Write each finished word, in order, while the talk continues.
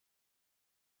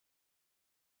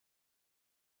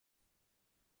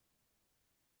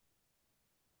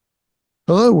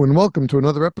Hello and welcome to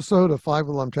another episode of Five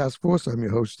Alarm Task Force. I'm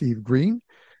your host, Steve Green,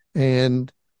 and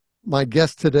my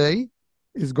guest today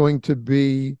is going to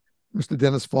be Mr.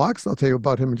 Dennis Fox. I'll tell you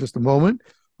about him in just a moment.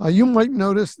 You might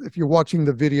notice if you're watching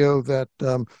the video that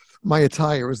my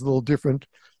attire is a little different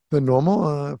than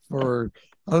normal. For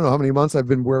I don't know how many months I've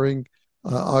been wearing,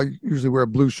 I usually wear a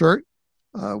blue shirt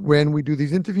when we do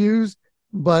these interviews.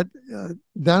 But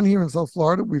down here in South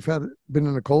Florida, been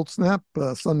in a cold snap.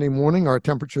 Sunday morning, our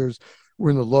temperatures we're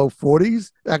in the low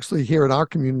 40s. Actually, here in our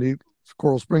community,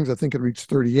 Coral Springs, I think it reached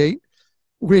 38,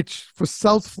 which for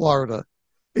South Florida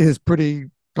is pretty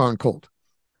darn cold.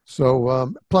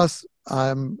 So, plus,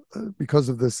 I'm because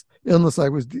of this illness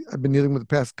I've been dealing with the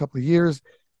past couple of years.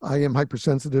 I am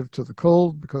hypersensitive to the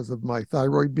cold because of my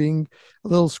thyroid being a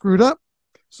little screwed up.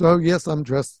 So, yes, I'm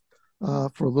dressed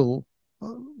for a little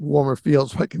warmer feel,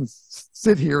 so I can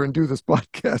sit here and do this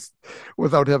podcast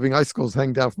without having icicles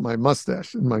hang down from my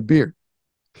mustache and my beard.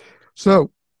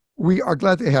 So we are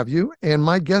glad to have you. And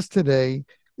my guest today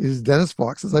is Dennis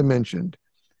Fox, as I mentioned.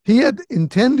 He had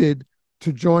intended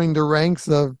to join the ranks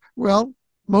of, well,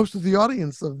 most of the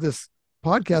audience of this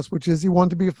podcast, which is he wanted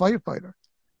to be a firefighter.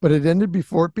 But it ended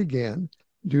before it began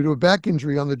due to a back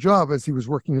injury on the job as he was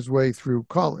working his way through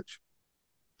college.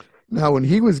 Now, when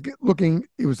he was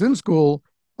in school,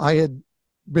 I had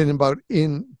been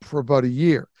for about a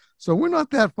year. So we're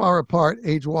not that far apart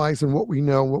age-wise in what we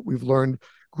know, what we've learned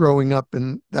growing up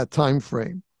in that time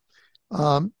frame.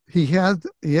 He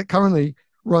currently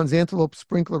runs Antelope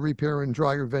Sprinkler Repair and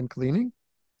Dryer Vent Cleaning.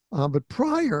 But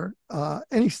prior,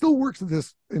 and he still works at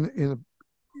this in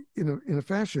a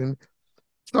fashion.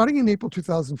 Starting in April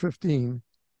 2015,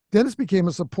 Dennis became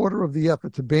a supporter of the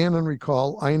effort to ban and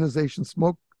recall ionization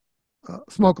smoke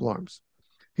alarms.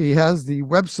 He has the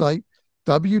website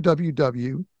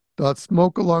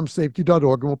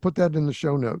www.smokealarmsafety.org, and we'll put that in the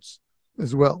show notes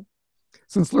as well.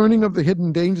 Since learning of the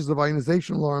hidden dangers of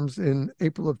ionization alarms in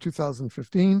April of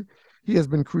 2015, he has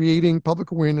been creating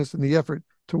public awareness in the effort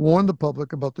to warn the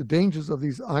public about the dangers of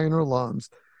these iron alarms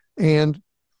and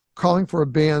calling for a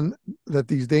ban that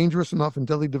these dangerous and often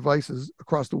deadly devices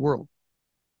across the world.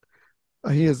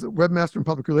 He is webmaster in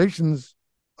public relations,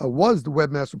 was the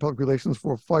webmaster in public relations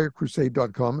for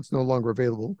firecrusade.com. It's no longer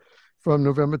available. From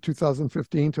November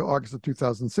 2015 to August of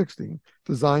 2016,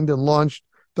 designed and launched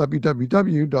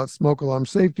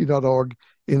www.smokealarmsafety.org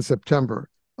in September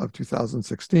of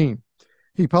 2016.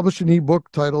 He published an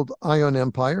ebook titled Ion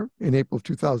Empire in April of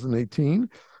 2018.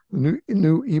 The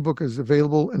new ebook is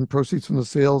available, and proceeds from the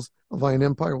sales of Ion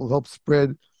Empire will help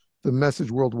spread the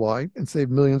message worldwide and save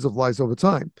millions of lives over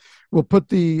time. We'll put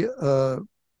the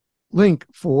link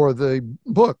for the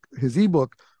book, his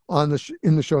ebook,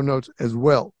 in the show notes as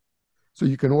well, so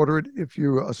you can order it if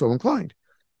you are so inclined.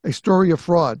 A story of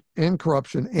fraud and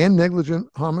corruption and negligent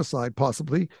homicide,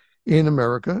 possibly in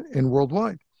America and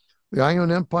worldwide. The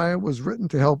Ion Empire was written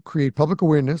to help create public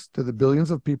awareness to the billions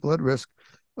of people at risk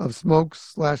of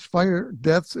smoke/fire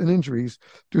deaths and injuries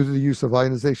due to the use of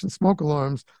ionization smoke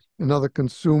alarms and other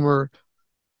consumer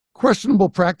questionable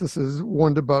practices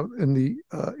warned about in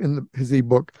his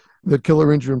ebook that kill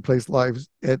or injure and place lives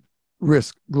at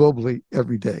risk globally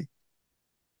every day.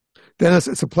 Dennis,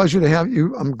 it's a pleasure to have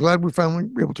you. I'm glad we finally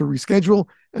were able to reschedule,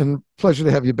 and pleasure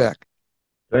to have you back.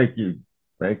 Thank you.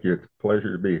 Thank you. It's a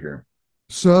pleasure to be here.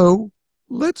 So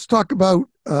let's talk about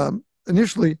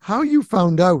initially how you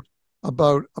found out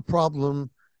about a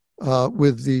problem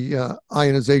with the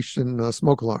ionization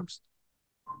smoke alarms.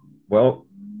 Well,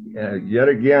 yet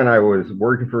again, I was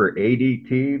working for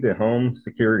ADT, the home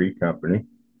security company.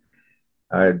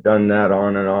 I had done that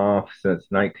on and off since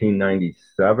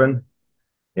 1997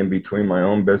 in between my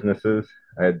own businesses.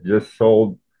 I had just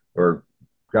sold or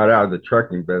got out of the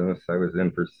trucking business I was in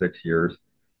for 6 years,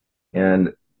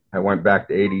 and I went back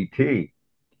to ADT.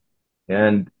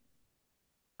 And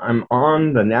I'm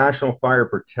on the National Fire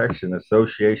Protection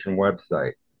Association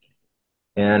website.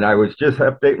 And I was just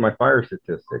updating my fire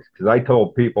statistics because I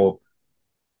told people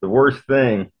the worst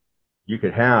thing you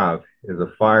could have is a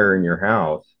fire in your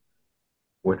house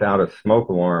without a smoke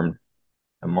alarm,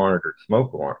 a monitored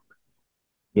smoke alarm.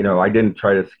 I didn't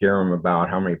try to scare them about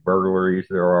how many burglaries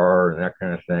there are and that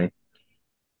kind of thing.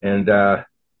 And I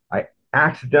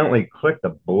accidentally clicked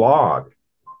a blog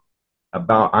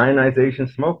about ionization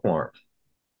smoke alarms.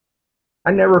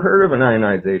 I never heard of an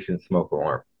ionization smoke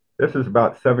alarm. This is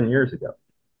about 7 years ago.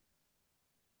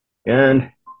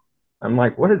 And I'm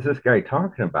like, what is this guy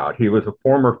talking about? He was a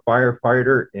former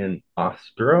firefighter in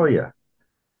Australia.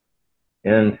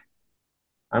 And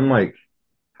I'm like,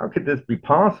 how could this be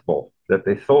possible that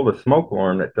they sold a smoke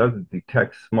alarm that doesn't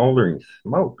detect smoldering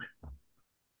smoke?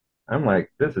 I'm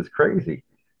like, this is crazy.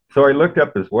 So I looked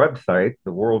up his website,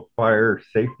 the World Fire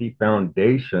Safety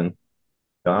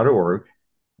Foundation.org,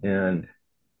 and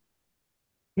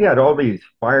he had all these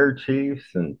fire chiefs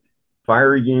and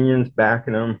fire unions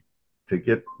backing him to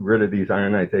get rid of these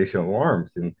ionization alarms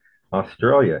in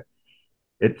Australia.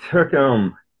 It took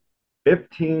him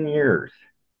 15 years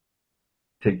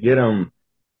to get them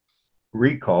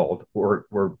recalled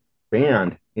or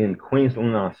banned in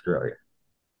Queensland, Australia.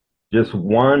 Just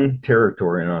one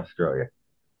territory in Australia,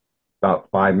 about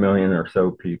 5 million or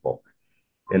so people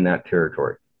in that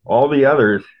territory. All the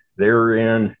others, they were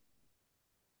in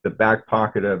the back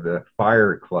pocket of the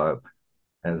fire club,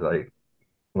 as I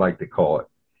like to call it,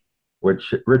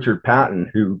 which Richard Patton,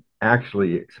 who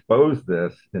actually exposed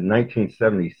this in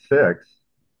 1976,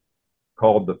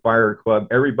 called the fire club.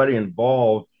 Everybody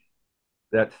involved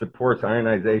that supports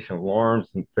ionization alarms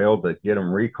and failed to get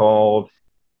them recalled,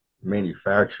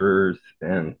 manufacturers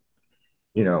and,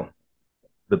 you know,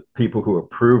 the people who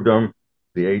approved them,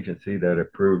 the agency that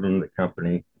approved them, the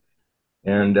company.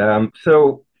 And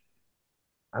so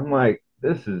I'm like,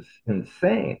 this is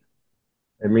insane.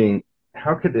 I mean,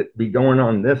 how could it be going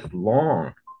on this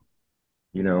long,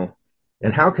 you know?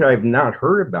 And how could I have not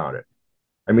heard about it?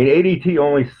 I mean, ADT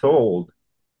only sold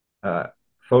uh,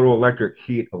 photoelectric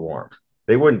heat alarms.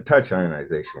 They wouldn't touch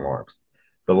ionization alarms.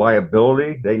 The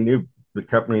liability, they knew the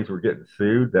companies were getting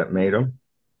sued that made them.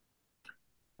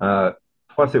 Uh,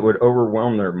 Plus, it would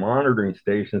overwhelm their monitoring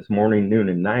stations morning, noon,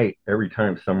 and night every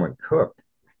time someone cooked.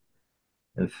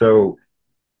 And so,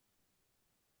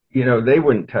 you know, they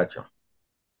wouldn't touch them.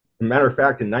 As a matter of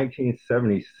fact, in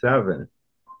 1977,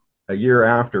 a year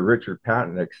after Richard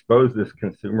Patton exposed this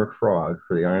consumer fraud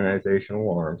for the ionization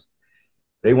alarms,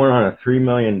 they went on a $3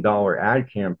 million ad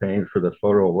campaign for the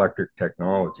photoelectric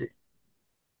technology.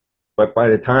 But by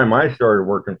the time I started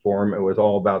working for them, it was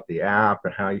all about the app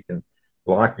and how you can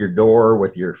lock your door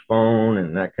with your phone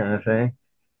and that kind of thing.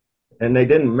 And they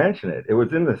didn't mention it. It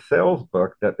was in the sales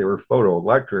book that they were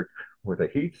photoelectric with a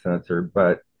heat sensor,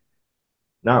 but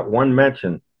not one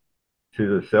mention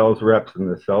to the sales reps and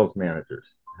the sales managers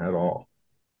at all.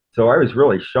 So I was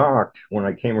really shocked when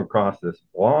I came across this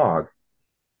blog.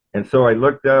 And so I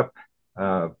looked up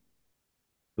uh,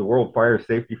 the World Fire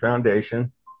Safety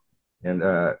Foundation and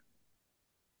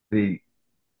the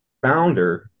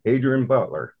founder, Adrian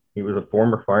Butler. He was a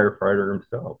former firefighter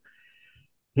himself.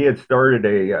 He had started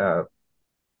a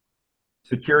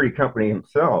security company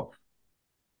himself,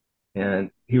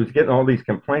 and he was getting all these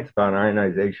complaints about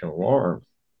ionization alarms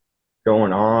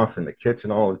going off in the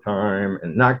kitchen all the time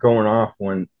and not going off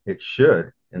when it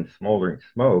should in smoldering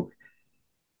smoke.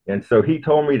 And so he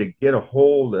told me to get a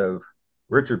hold of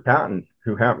Richard Patton,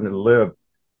 who happened to live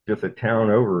just a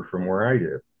town over from where I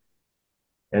did.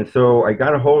 And so I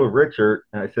got a hold of Richard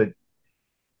and I said,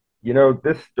 you know,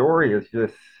 this story is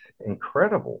just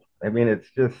incredible. I mean, it's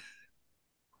just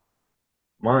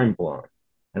mind blowing.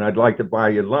 And I'd like to buy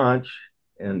you lunch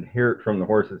and hear it from the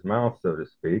horse's mouth, so to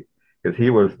speak, because he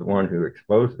was the one who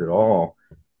exposed it all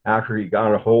after he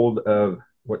got a hold of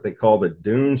what they call the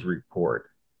Dunes report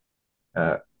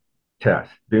uh,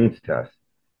 Dunes test.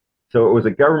 So it was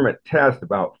a government test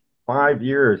about 5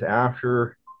 years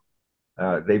after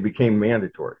they became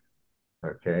mandatory.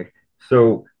 Okay.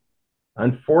 So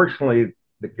unfortunately,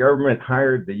 the government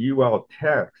hired the UL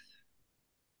techs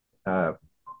uh,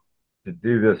 to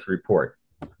do this report.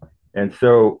 And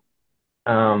so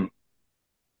um,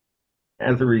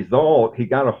 as a result, he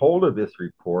got a hold of this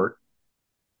report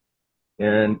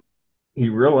and he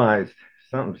realized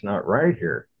something's not right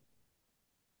here.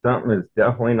 Something is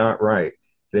definitely not right.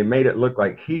 They made it look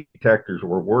like heat detectors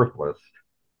were worthless,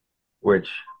 which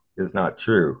is not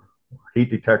true. Heat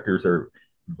detectors are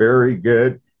very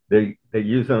good. They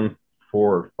use them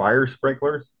for fire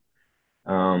sprinklers,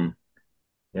 um,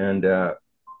 and Well,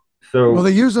 so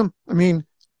they use them. I mean,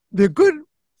 they're good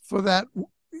for that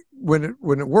when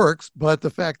it works. But the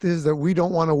fact is that we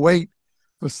don't want to wait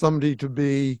for somebody to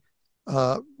be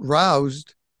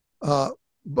roused uh,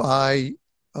 by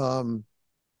um,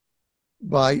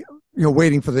 by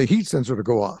waiting for the heat sensor to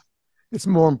go off. It's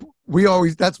more. We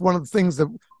always that's one of the things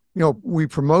that we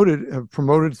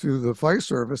promoted through the fire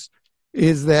service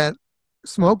is that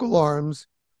smoke alarms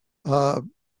uh,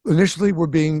 initially were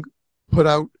being put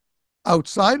out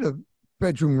outside of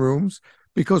bedroom rooms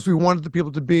because we wanted the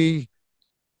people to be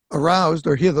aroused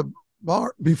or hear the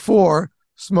bar before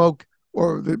smoke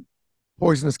or the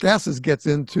poisonous gases gets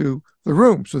into the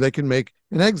room so they can make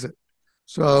an exit.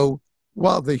 So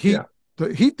while yeah,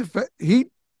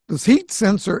 this heat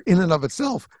sensor in and of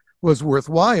itself was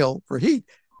worthwhile for heat,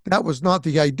 that was not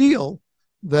the ideal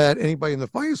that anybody in the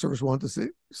fire service wanted to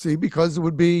see because it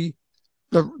would be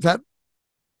that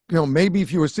maybe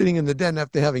if you were sitting in the den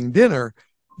after having dinner,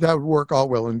 that would work all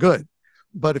well and good.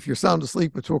 But if you're sound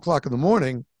asleep at 2 o'clock in the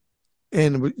morning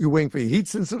and you're waiting for your heat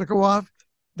sensor to go off,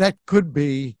 that could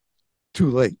be too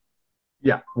late.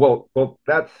 Yeah. Well,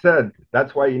 that said,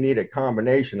 that's why you need a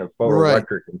combination of Right.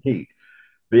 photoelectric and heat.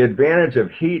 The advantage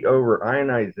of heat over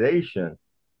ionization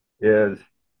is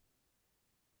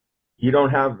you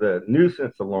don't have the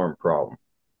nuisance alarm problem.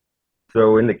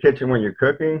 So in the kitchen when you're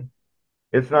cooking,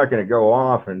 it's not going to go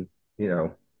off, and you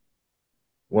know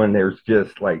when there's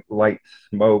just like light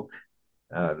smoke,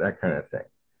 that kind of thing.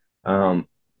 Um,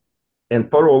 and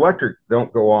photoelectric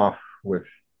don't go off with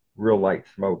real light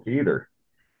smoke either.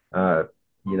 Uh,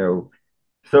 you know,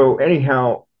 so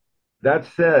anyhow, that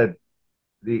said,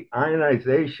 the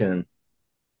ionization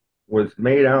was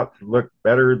made out to look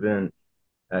better than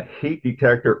a heat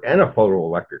detector and a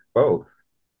photoelectric both.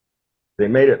 They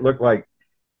made it look like,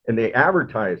 and they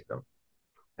advertised them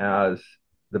as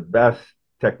the best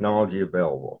technology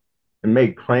available and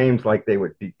made claims like they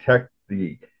would detect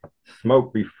the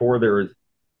smoke before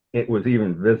it was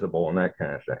even visible and that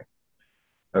kind of thing.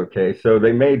 Okay, so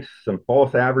they made some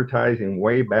false advertising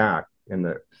way back in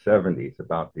the 70s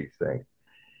about these things.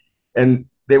 And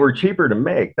they were cheaper to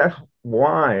make. That's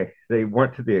why they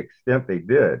went to the extent they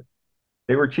did.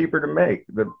 They were cheaper to make.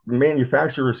 The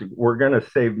manufacturers were going to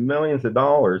save millions of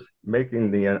dollars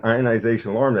making the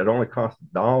ionization alarm that only cost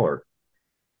 $1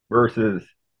 versus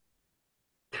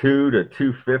 2 to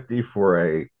 250 for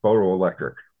a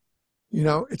photoelectric.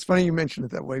 It's funny you mention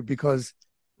it that way because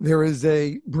there is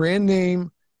a brand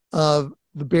name of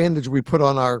the bandage we put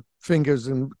on our fingers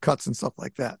and cuts and stuff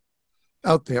like that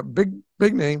out there. Big,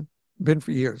 big name, been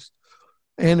for years.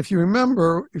 And if you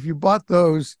remember, if you bought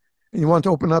those and you want to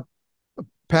open up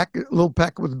a little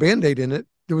pack with a Band-Aid in it,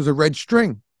 there was a red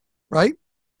string, right?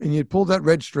 And you'd pull that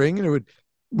red string and it would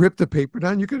rip the paper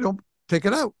down. You could take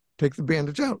it out, take the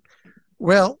bandage out.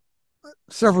 Well,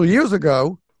 several years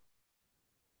ago,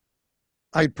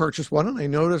 I purchased one and I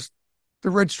noticed the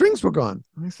red strings were gone.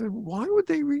 And I said, why would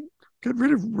they get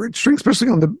rid of red strings, especially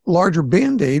on the larger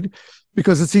Band-Aid?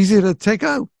 Because it's easier to take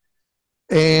out.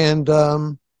 And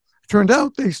it turned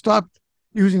out they stopped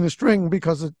using the string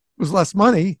because it was less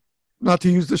money not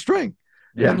to use the string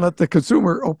and Yeah. let the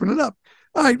consumer open it up.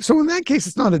 All right. So in that case,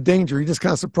 it's not a danger. You're just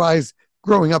kind of surprised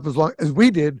growing up as long as we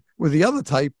did with the other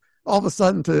type, all of a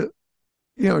sudden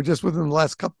just within the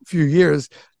last few years,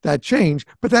 that change.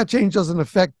 But that change doesn't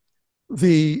affect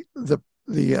the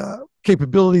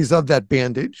capabilities of that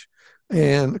bandage.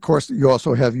 And of course, you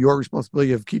also have your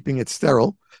responsibility of keeping it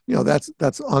sterile.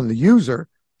 That's on the user,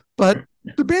 but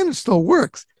the bandage still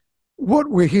works. What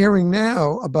we're hearing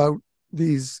now about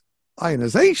these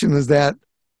ionization is that,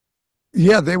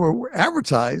 yeah, they were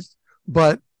advertised,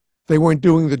 but they weren't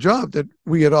doing the job that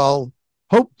we had all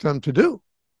hoped them to do.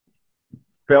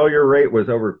 Failure rate was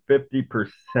over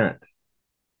 50%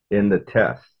 in the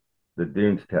test, the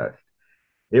Dunes test.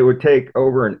 It would take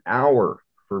over an hour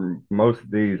for most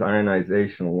of these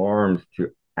ionization alarms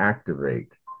to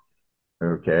activate.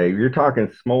 Okay, you're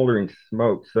talking smoldering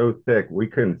smoke so thick we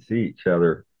couldn't see each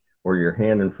other or your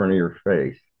hand in front of your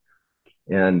face.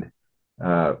 And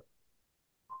uh,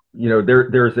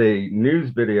 there's a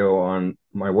news video on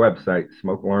my website,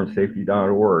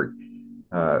 smokealarmsafety.org.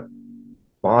 Uh,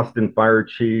 Boston Fire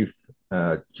Chief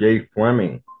Jay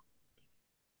Fleming,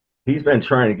 he's been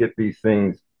trying to get these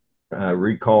things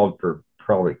recalled for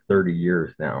probably 30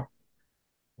 years now.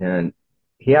 And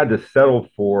he had to settle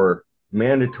for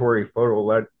mandatory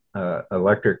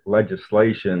electric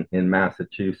legislation in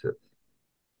Massachusetts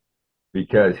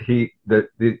because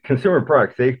the Consumer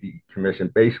Product Safety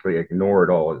Commission basically ignored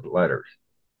all his letters.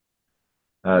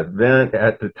 Then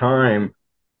at the time,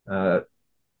 uh,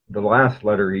 the last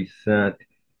letter he sent,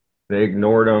 they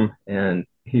ignored him, and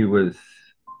he was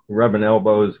rubbing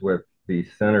elbows with the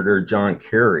Senator John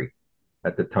Kerry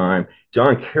at the time.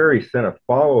 John Kerry sent a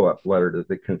follow-up letter to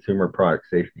the Consumer Product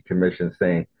Safety Commission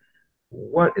saying,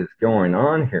 what is going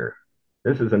on here?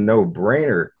 This is a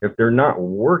no-brainer. If they're not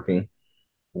working,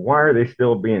 why are they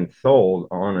still being sold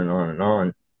on and on and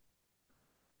on?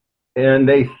 And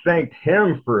they thanked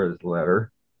him for his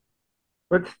letter,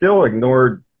 but still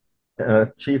ignored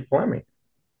Chief Fleming,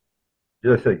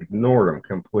 just ignored him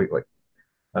completely.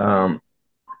 Um,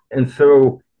 and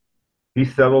so he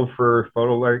settled for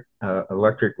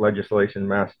electric legislation in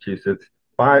Massachusetts,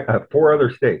 four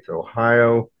other states: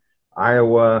 Ohio,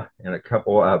 Iowa, and a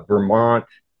couple Vermont,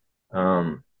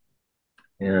 um,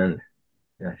 and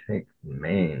I think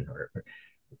Maine, or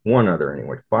one other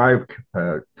anyway. Five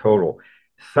total.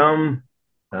 Some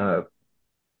uh,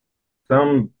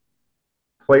 some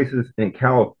places in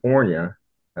California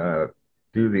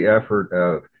do the effort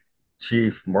of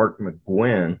Chief Mark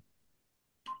McGuinn.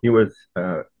 He was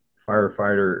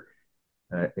firefighter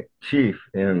chief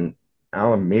in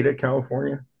Alameda,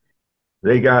 California.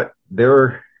 They got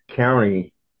their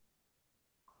county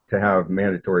to have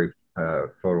mandatory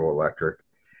photoelectric,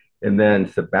 and then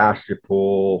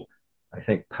Sebastopol, I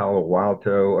think Palo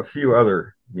Alto, a few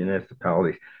other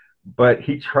municipalities. But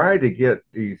he tried to get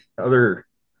these other,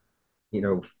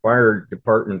 fire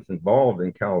departments involved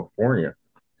in California,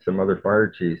 some other fire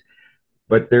chiefs.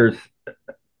 But there's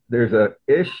a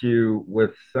issue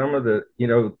with some of the,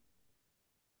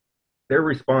 their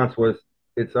response was,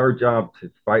 it's our job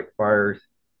to fight fires,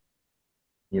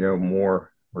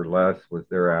 more or less was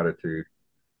their attitude.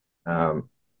 Um,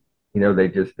 they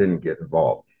just didn't get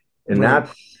involved. And Right.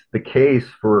 that's the case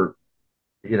for,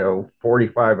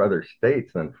 45 other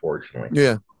states, unfortunately.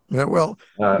 Yeah. Yeah. Well,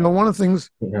 Uh, one of the things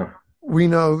you know, we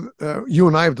know, you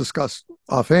and I have discussed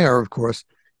off air, of course,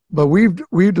 but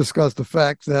we've discussed the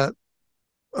fact that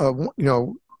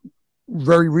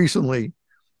very recently,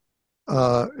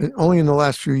 only in the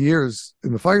last few years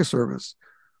in the fire service,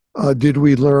 did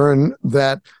we learn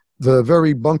that the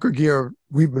very bunker gear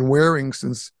we've been wearing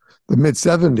since the mid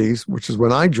 '70s, which is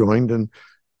when I joined, and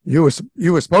you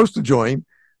were supposed to join,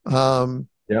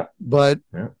 yeah, but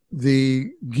yeah,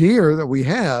 the gear that we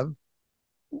have,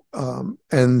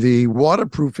 and the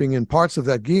waterproofing in parts of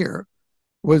that gear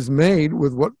was made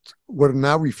with what are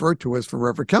now referred to as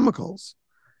forever chemicals,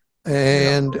 yeah,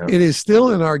 and yeah, it is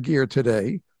still in our gear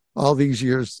today. All these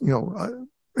years,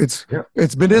 it's yeah,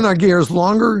 it's been yeah, in our gears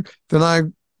longer than I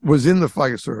was in the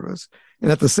fire service, and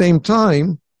at the same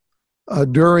time,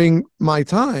 during my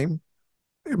time,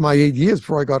 my 8 years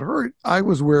before I got hurt, I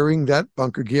was wearing that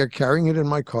bunker gear, carrying it in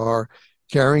my car,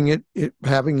 carrying it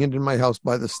having it in my house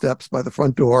by the steps, by the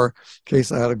front door, in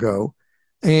case I had to go.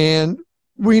 And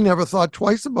we never thought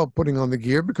twice about putting on the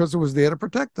gear because it was there to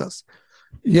protect us.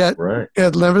 Yet, right,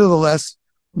 nevertheless,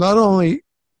 not only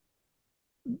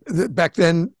back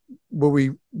then were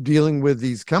we dealing with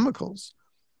these chemicals,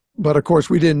 but of course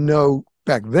we didn't know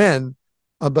back then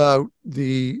about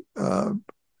the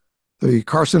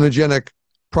carcinogenic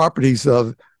properties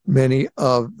of many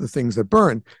of the things that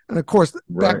burn. And of course,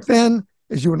 back right, then,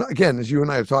 as you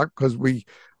and I have talked, because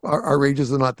our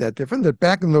ages are not that different, that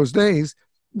back in those days,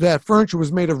 that furniture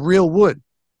was made of real wood,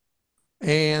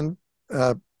 and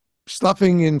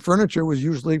stuffing in furniture was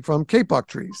usually from kapok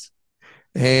trees,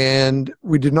 and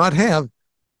we did not have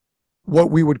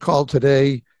what we would call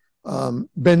today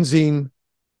benzene,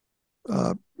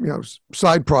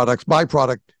 side products,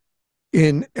 byproduct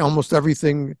in almost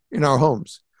everything in our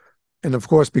homes. And of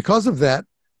course, because of that,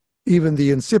 even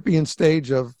the incipient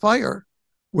stage of fire,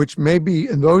 which maybe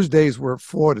in those days were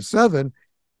 4 to 7,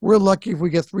 we're lucky if we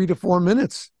get 3 to 4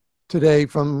 minutes today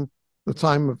from the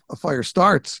time a fire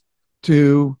starts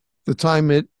to the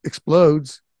time it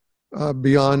explodes,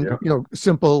 beyond yeah,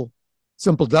 simple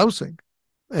dousing.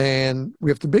 And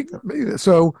we have to big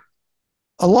so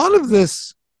a lot of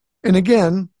this, and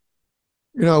again,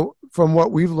 from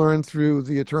what we've learned through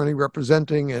the attorney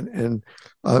representing and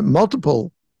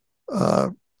multiple uh,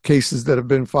 cases that have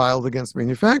been filed against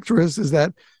manufacturers, is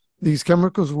that these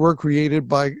chemicals were created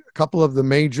by a couple of the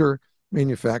major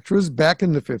manufacturers back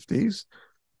in the 50s.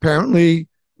 Apparently,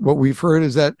 what we've heard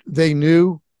is that they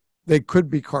knew they could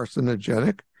be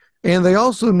carcinogenic, and they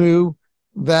also knew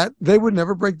that they would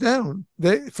never break down.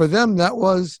 For them, that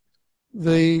was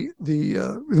the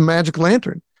magic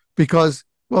lantern, because,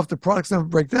 well, if the products never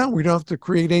break down, we don't have to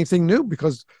create anything new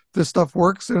because this stuff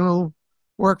works and it'll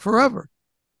work forever.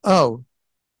 Oh,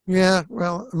 yeah,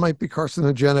 well, it might be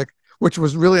carcinogenic, which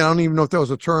was really, I don't even know if that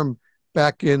was a term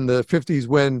back in the 50s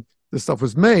when this stuff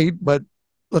was made, but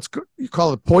you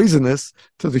call it poisonous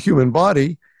to the human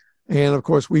body. And of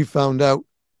course, we found out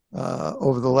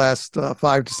over the last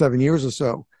 5 to 7 years or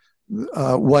so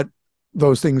what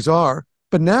those things are.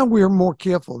 But now we're more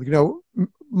careful.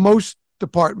 Most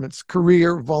departments,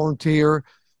 career, volunteer,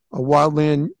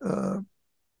 wildland,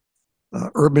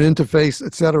 urban interface,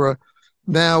 etc.,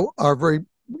 now are very,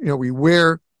 we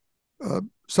wear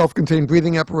self-contained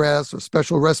breathing apparatus or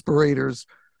special respirators.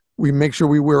 We make sure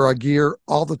we wear our gear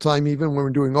all the time, even when we're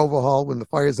doing overhaul. When the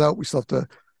fire's out, we still have to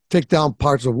take down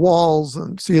parts of walls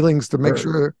and ceilings to make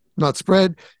sure, sure not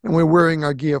spread. And we're wearing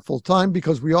our gear full time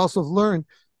because we also have learned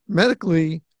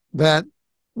medically that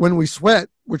when we sweat,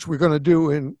 which we're going to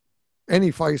do in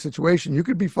any fire situation, you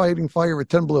could be fighting fire at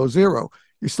 10 below zero.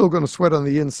 You're still going to sweat on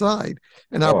the inside.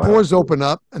 And our oh, pores absolutely, open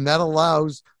up, and that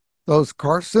allows those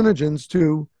carcinogens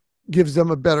to, gives them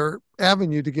a better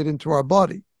avenue to get into our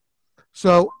body.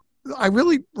 So I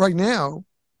really, right now,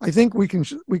 I think we can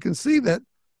see that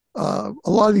a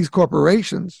lot of these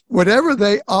corporations, whatever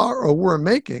they are or were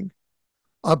making,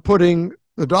 are putting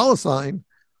the dollar sign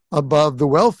above the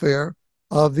welfare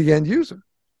of the end user.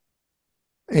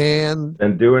 And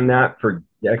And doing that for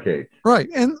decades. right,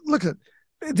 and look at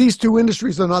these two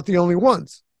industries are not the only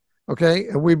ones. Okay,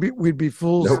 and we'd be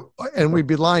fools Nope. and we'd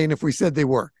be lying if we said they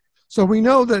were. So we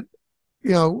know that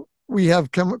we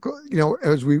have chemical,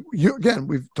 as again,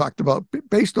 we've talked about,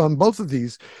 based on both of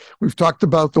these, we've talked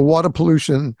about the water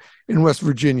pollution in West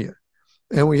Virginia.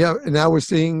 And now we're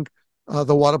seeing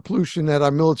the water pollution at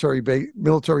our military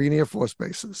and Air Force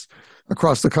bases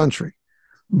across the country,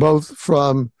 both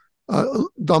from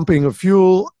dumping of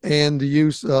fuel and the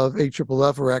use of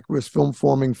AFFF, or aqueous film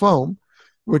forming foam,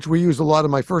 which we used a lot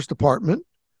in my first department.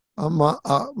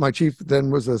 My chief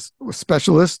then was a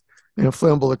specialist in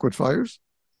flammable liquid fires.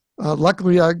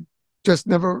 Luckily, I just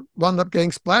never wound up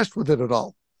getting splashed with it at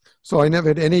all. So I never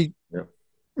had any,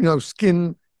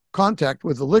 skin contact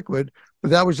with the liquid,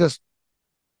 but that was just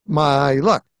my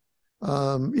luck.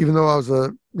 Even though I was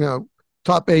a,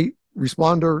 top 8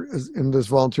 responder in this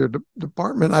volunteer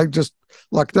department, I just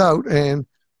lucked out and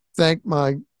thank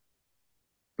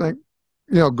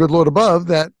good Lord above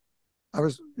that I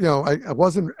was, I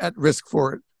wasn't at risk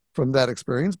for it from that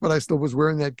experience, but I still was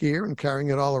wearing that gear and carrying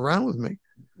it all around with me.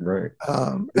 Right.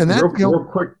 And that,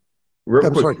 Real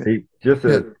I'm quick, sorry. Steve, just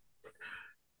Yeah.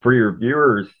 for your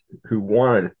viewers who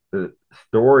wanted the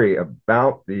story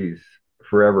about these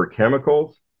forever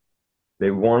chemicals,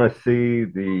 they want to see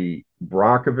the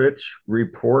Brockovich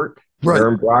report. Right.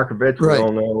 Aaron Brockovich, we Right.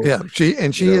 all know. Yeah. She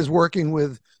is working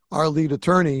with our lead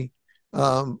attorney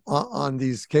on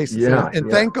these cases.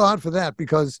 And thank God for that,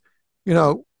 because,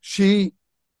 she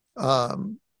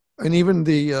and even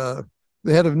the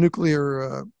head of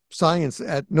nuclear science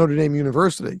at Notre Dame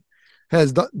University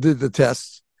did the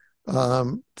tests,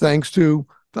 thanks to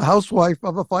the housewife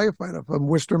of a firefighter from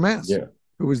Worcester, Mass,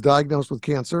 who was diagnosed with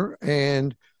cancer,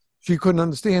 and she couldn't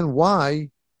understand why,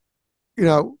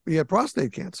 he had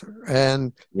prostate cancer.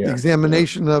 And the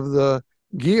examination of the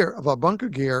gear, of our bunker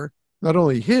gear, not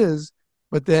only his,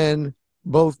 but then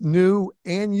both new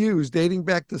and used, dating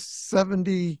back to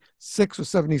 76 or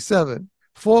 77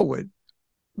 forward,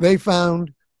 they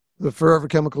found the forever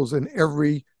chemicals in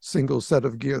every single set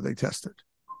of gear they tested.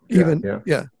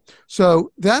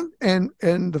 So that,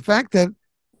 and the fact that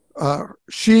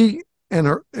she and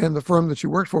the firm that she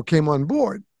worked for came on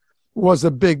board was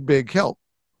a big help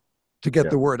to get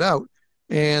the word out.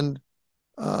 And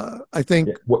I think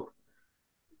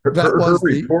her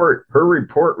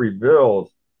report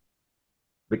reveals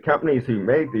the companies who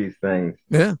made these things,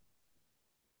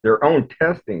 their own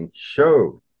testing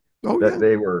showed that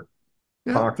they were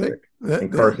toxic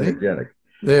and carcinogenic.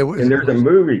 And there's a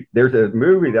movie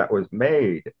that was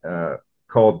made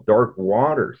called Dark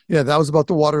Waters. Yeah, that was about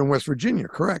the water in West Virginia,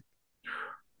 correct?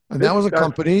 And that was a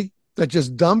company that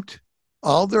just dumped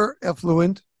all their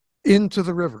effluent into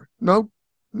the river. No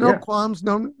qualms,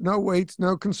 no weights,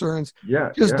 no concerns.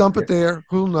 Just dump it there.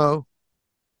 Who'll know?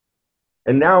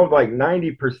 And now, like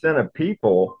 90% of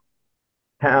people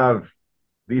have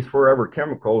these forever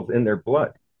chemicals in their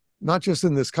blood. Not just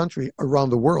in this country, around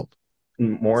the world.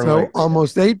 More so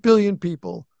almost 8 billion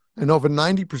people, and over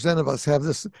 90% of us have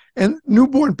this. And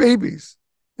newborn babies,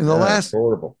 in the last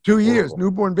 2 years,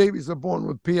 newborn babies are born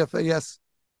with PFAS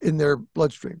in their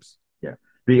bloodstreams. Yeah.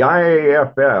 The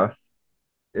IAFF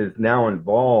is now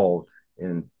involved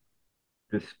in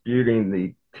disputing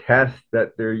the test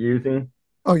that they're using.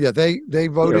 Oh yeah, they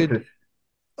voted.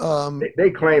 They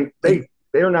claim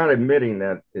they're not admitting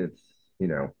that it's,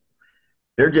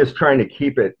 they're just trying to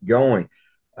keep it going.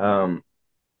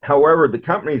 However, the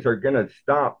companies are going to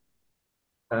stop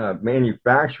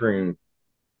manufacturing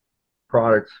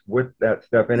products with that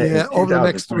stuff in it. Yeah, over the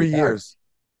next 3 years.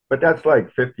 But that's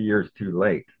like 50 years too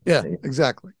late. Yeah,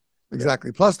 exactly.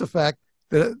 Plus the fact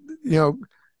that,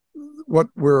 what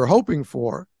we're hoping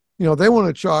for, they want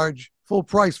to charge full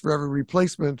price for every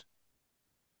replacement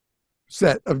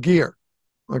set of gear.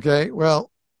 Okay,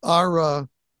 well, our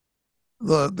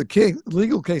the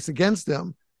legal case against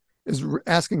them is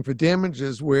asking for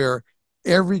damages where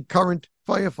every current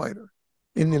firefighter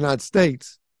in the United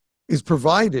States is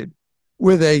provided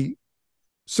with a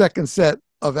second set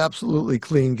of absolutely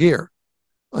clean gear,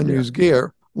 unused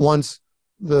gear, once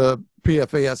the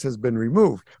PFAS has been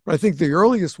removed. But I think the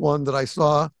earliest one that I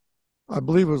saw, I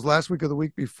believe it was last week or the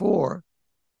week before,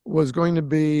 was going to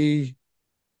be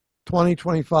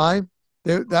 2025.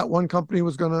 That one company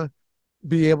was going to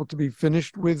be able to be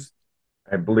finished with.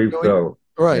 I believe so.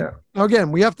 Right. Yeah. Now,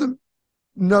 again, we have to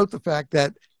note the fact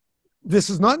that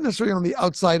this is not necessarily on the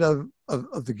outside of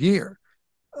the gear.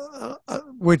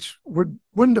 which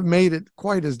wouldn't have made it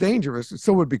quite as dangerous. It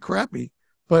still would be crappy,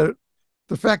 but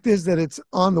the fact is that it's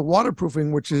on the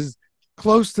waterproofing, which is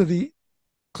close to the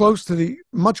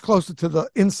much closer to the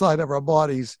inside of our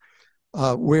bodies,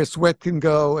 where sweat can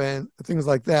go and things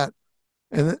like that,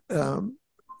 and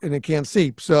it can't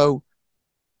seep. So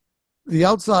the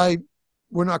outside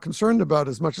we're not concerned about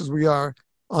as much as we are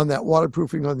on that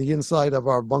waterproofing on the inside of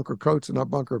our bunker coats and our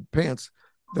bunker pants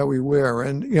that we wear.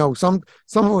 And some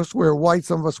of us wear white,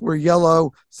 some of us wear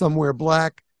yellow, some wear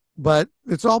black, but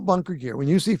it's all bunker gear. When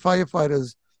you see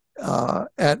firefighters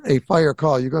at a fire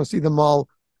call, you're going to see them all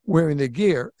wearing their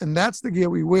gear, and that's the gear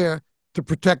we wear to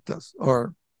protect us,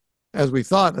 or as we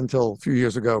thought until a few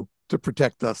years ago, to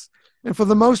protect us. And for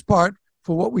the most part,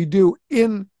 for what we do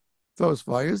in those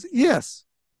fires, yes,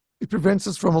 it prevents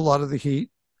us from a lot of the heat,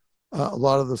 a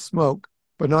lot of the smoke,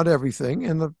 but not everything.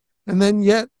 And then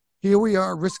yet here we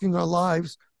are risking our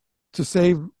lives to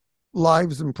save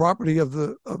lives and property of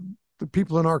the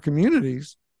people in our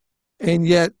communities, and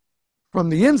yet from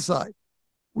the inside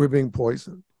we're being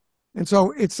poisoned. And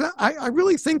so I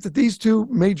really think that these two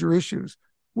major issues,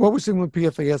 what we're seeing with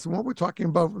PFAS and what we're talking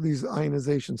about with these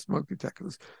ionization smoke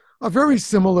detectors, are very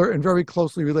similar and very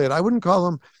closely related. I wouldn't call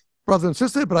them brother and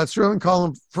sister, but I'd certainly call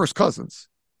them first cousins.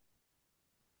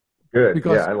 Good. Yeah,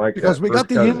 because I like because that. we got First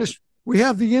the cousin. industry, we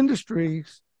have the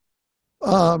industries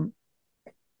um,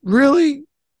 really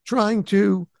trying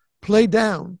to play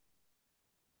down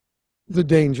the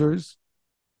dangers,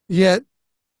 yet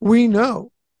we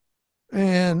know.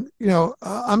 And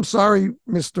I'm sorry,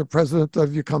 Mr. President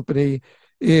of your company,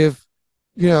 if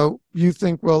you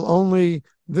think, well, only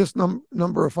this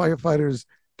number of firefighters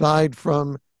died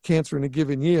from cancer in a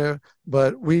given year,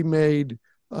 but we made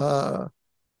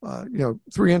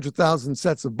 300,000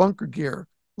 sets of bunker gear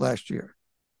last year.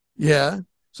 Yeah,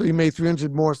 so you made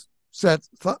 300 more sets,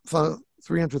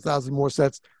 300,000 more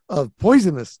sets of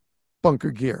poisonous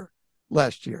bunker gear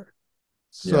last year.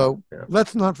 Yeah, So yeah,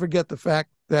 let's not forget the fact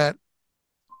that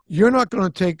you're not going to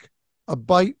take a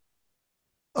bite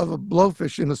of a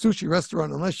blowfish in a sushi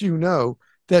restaurant unless you know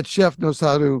that chef knows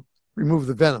how to remove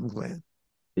the venom gland,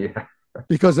 yeah.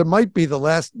 because it might be the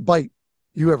last bite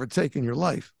you ever take in your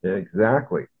life.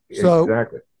 Exactly, So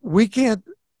exactly. we can't,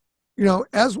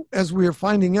 as we are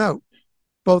finding out,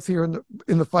 both here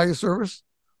in the fire service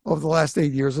over the last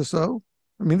 8 years or so.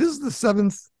 I mean, this is the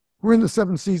seventh. We're in the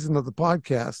seventh season of the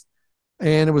podcast,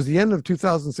 and it was the end of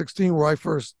 2016 where I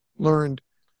first learned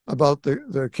about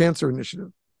the cancer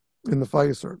initiative in the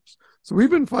fire service. So we've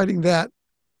been fighting that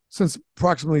since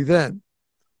approximately then.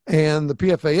 And the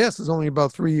PFAS is only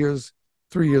about 3 years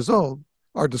old,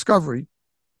 our discovery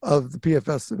of the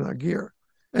PFS in our gear.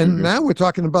 And Hmm. now we're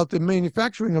talking about the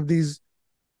manufacturing of these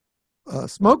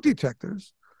smoke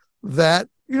detectors that,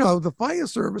 the fire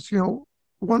service,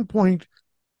 1.2,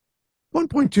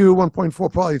 1.4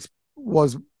 probably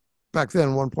was back then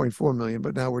 1.4 million,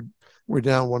 but now we're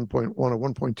down 1.1 or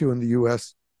 1.2 in the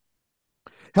US,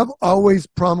 have always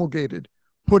promulgated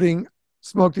putting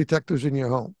smoke detectors in your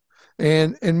home.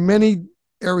 And in many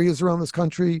areas around this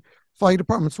country, fire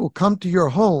departments will come to your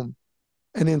home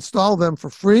and install them for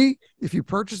free if you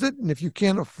purchase it. And if you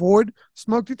can't afford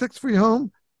smoke detectors for your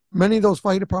home, many of those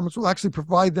fire departments will actually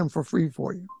provide them for free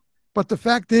for you. But the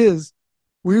fact is,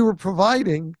 we were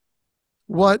providing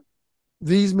what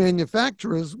these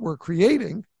manufacturers were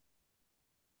creating.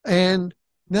 And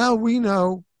now we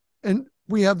know, and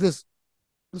we have this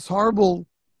horrible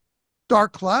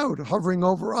dark cloud hovering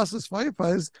over us as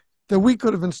firefighters, that we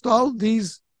could have installed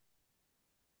these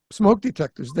smoke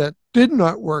detectors that did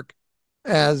not work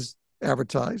as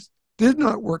advertised, did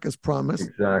not work as promised,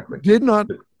 Exactly, did not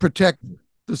protect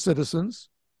the citizens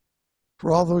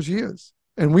for all those years.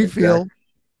 And we feel exactly.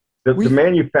 The we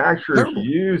manufacturers terrible.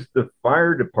 use the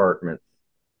fire departments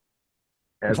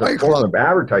as a Fire form club, of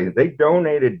advertising. They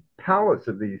donated pallets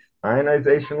of these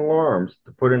ionization alarms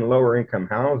to put in lower income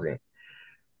housing.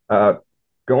 Uh,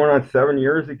 Going on 7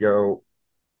 years ago,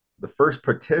 the first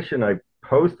petition I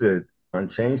posted on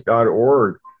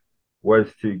change.org was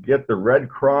to get the Red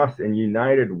Cross and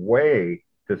United Way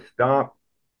to stop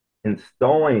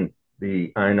installing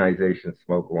the ionization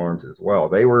smoke alarms as well.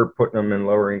 They were putting them in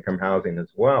lower income housing as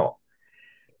well.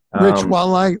 Rich, Um,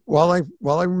 while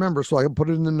I remember, so I can put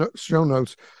it in the show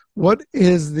notes. What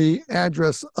is the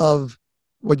address of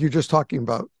what you're just talking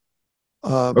about?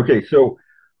 Um, okay, so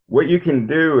what you can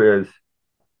do is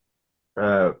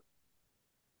uh,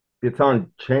 it's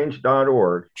on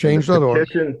change.org, and change.org.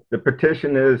 the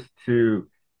petition is to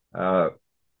uh,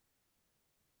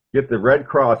 get the Red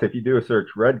Cross. If you do a search,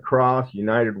 Red Cross,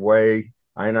 United Way,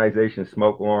 ionization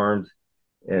smoke alarms,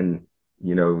 and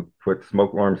put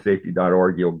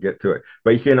smokealarmsafety.org, you'll get to it.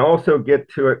 But you can also get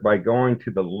to it by going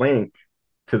to the link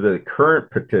to the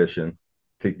current petition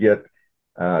to get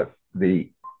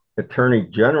the Attorney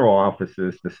General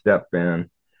offices to step in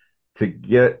to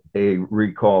get a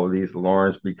recall of these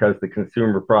alarms, because the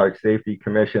Consumer Product Safety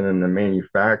Commission and the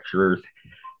manufacturers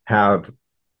have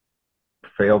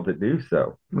failed to do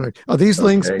so. Right. Are these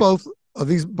links Okay. both? Are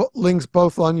these links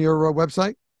both on your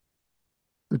website?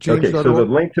 The Okay. So the change.org?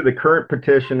 link to the current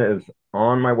petition is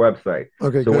on my website.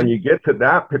 Okay, So when good. you get to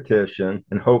that petition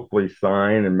and hopefully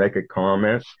sign and make a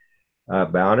comment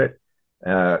about it,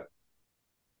 uh,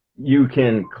 you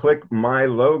can click my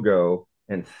logo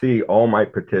and see all my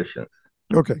petitions.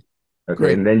 Okay, Okay.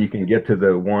 great. And then you can get to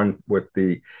the one with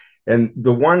the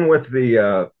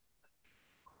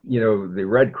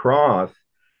Red Cross.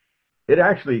 It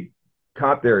actually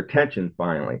caught their attention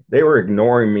finally. They were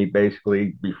ignoring me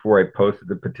basically before I posted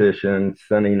the petition,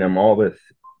 sending them all this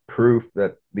proof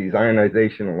that these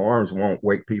ionization alarms won't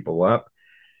wake people up.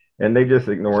 And they just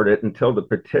ignored it until the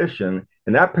petition.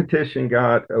 And that petition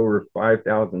got over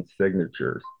 5,000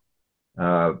 signatures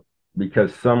uh,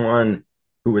 because someone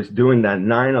who was doing that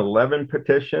 9/11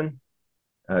 petition,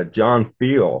 John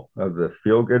Feel of the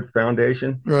Feel Good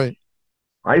Foundation, Right,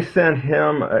 I sent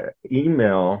him an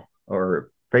email or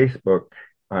Facebook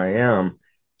IM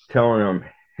telling him,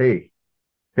 hey,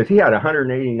 because he had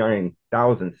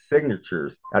 189,000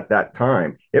 signatures at that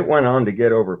time. It went on to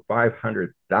get over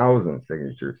 500,000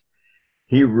 signatures.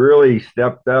 He really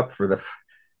stepped up for the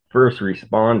first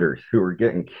responders who were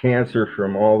getting cancer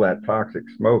from all that toxic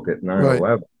smoke at right,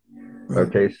 9/11. right.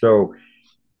 Okay, so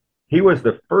he was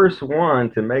the first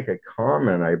one to make a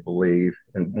comment, I believe,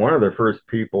 and one of the first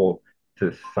people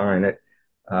to sign it.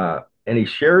 And he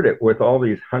shared it with all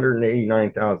these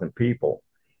 189,000 people.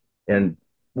 And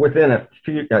within a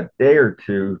day or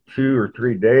 2 or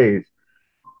 3 days,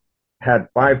 had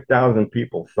 5,000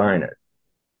 people sign it.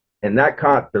 And that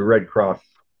caught the Red Cross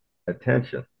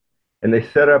attention. And they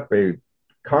set up a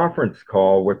conference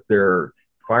call with their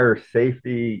fire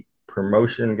safety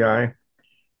promotion guy.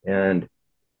 And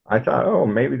I thought, oh,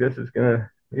 maybe this is going to,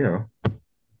 be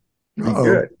Uh-oh.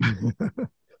 good.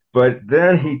 But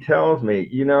then he tells me,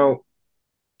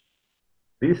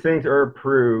 these things are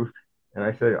approved. And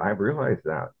I said, I realize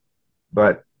that,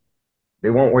 but they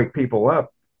won't wake people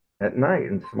up at night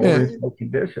in Yeah. smoldering smoke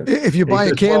conditions. If you And he buy a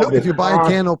says, can, well, if the you buy a cost,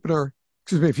 can opener,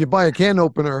 excuse me, if you buy a can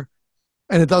opener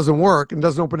and it doesn't work and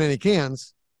doesn't open any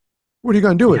cans, what are you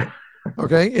going to do with yeah, it?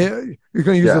 Okay, you're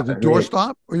going to use it yeah, as a I mean,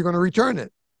 doorstop, or you're going to return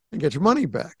it and get your money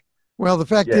back. Well, the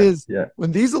fact yeah, is, yeah,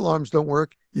 when these alarms don't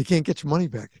work, you can't get your money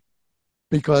back,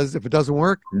 because if it doesn't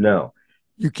work, no,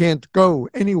 you can't go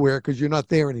anywhere because you're not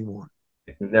there anymore.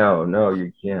 no, no,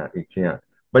 you can't.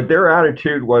 But their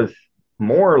attitude was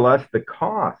more or less the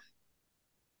cost.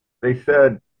 They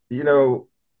said, you know,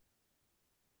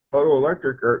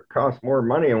 photoelectric costs more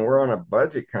money and we're on a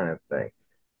budget kind of thing.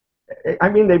 I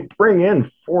mean, they bring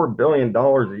in $4 billion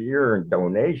a year in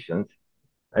donations.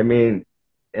 I mean,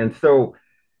 and so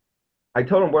I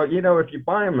told them, well, if you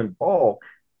buy them in bulk,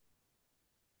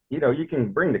 you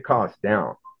can bring the cost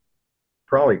down,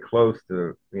 probably close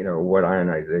to, what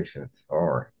ionizations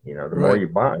are. The more Right. you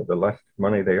buy, the less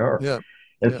money they are. Yeah.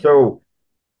 And Yeah. so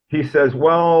he says,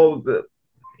 well,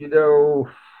 you know,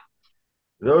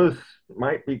 those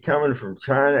might be coming from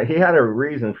China. He had a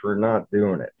reason for not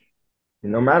doing it.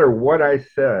 No matter what I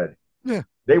said, Yeah.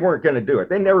 they weren't going to do it.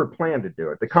 They never planned to do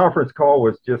it. The conference call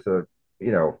was just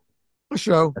you know, A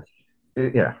show.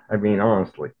 yeah. I mean,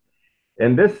 honestly,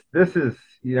 and this has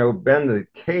been the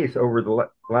case over the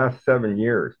last 7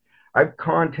 years. I've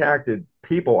contacted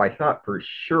people I thought for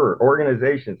sure,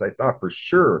 organizations I thought for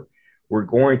sure were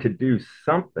going to do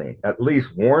something, at least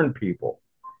warn people.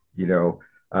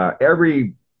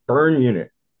 Every burn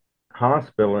unit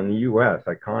hospital in the U.S.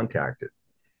 I contacted,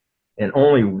 and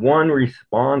only one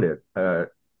responded. A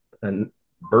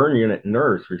burn unit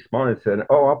nurse responded and said,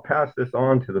 "Oh, I'll pass this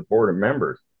on to the board of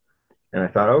members." And I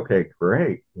thought, okay,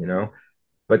 great.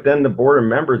 But then the board of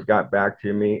members got back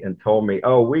to me and told me,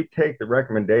 "Oh, we take the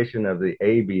recommendation of the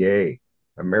ABA,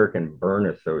 American Burn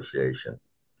Association,"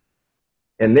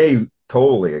 and they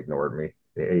totally ignored me,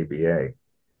 the ABA,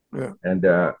 Yeah. and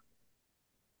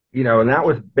and that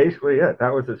was basically it.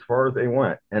 That was as far as they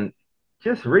went. And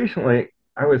just recently,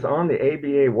 I was on the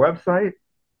ABA website.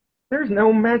 There's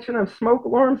no mention of smoke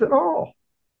alarms at all.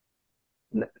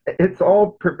 It's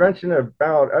all prevention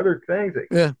about other things.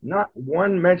 Yeah. Not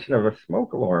one mention of a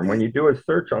smoke alarm when you do a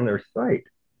search on their site.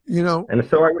 You know, And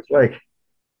so I was like,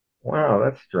 wow,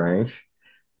 that's strange.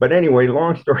 But anyway,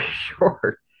 long story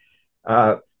short,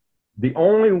 uh, the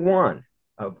only one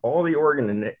of all the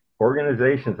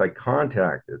organizations I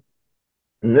contacted,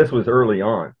 and this was early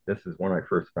on. This is when I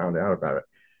first found out about it.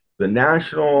 The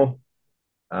National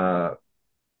uh,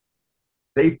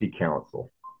 Safety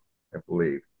Council, I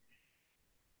believe,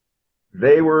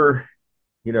 they were,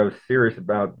 serious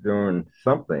about doing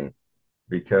something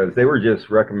because they were just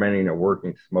recommending a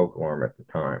working smoke alarm at the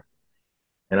time.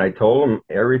 And I told them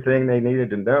everything they needed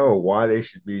to know why they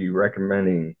should be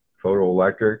recommending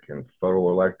photoelectric and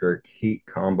photoelectric heat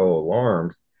combo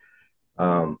alarms.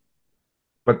 Um,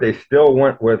 but they still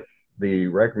went with the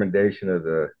recommendation of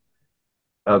the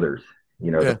others,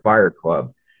 the Yeah. fire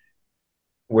club,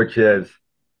 which is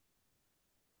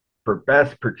for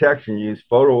best protection, use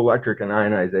photoelectric and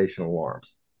ionization alarms.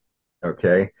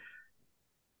 Okay.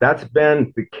 That's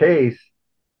been the case.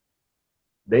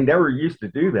 They never used to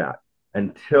do that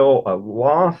until a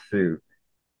lawsuit,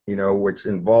 which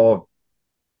involved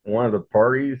one of the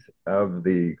parties of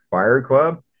the fire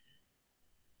club.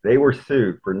 They were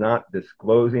sued for not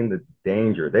disclosing the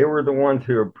danger. They were the ones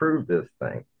who approved this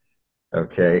thing.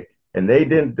 Okay. And they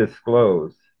didn't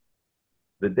disclose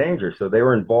the danger. So they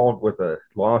were involved with a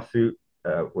lawsuit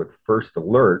with First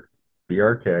Alert,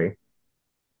 BRK,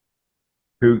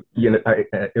 who,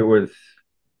 it was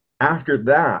after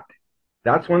that,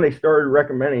 that's when they started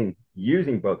recommending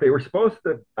using both. They were supposed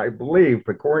to, I believe,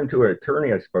 according to an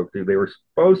attorney I spoke to, they were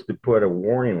supposed to put a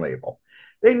warning label.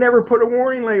 They never put a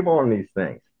warning label on these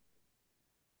things.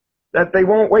 That they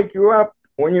won't wake you up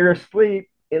when you're asleep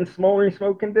in smoldering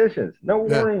smoke conditions. No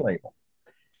Yeah. warning label.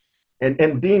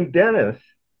 And Dean Dennis,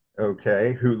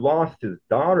 okay, who lost his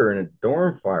daughter in a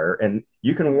dorm fire, and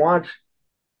you can watch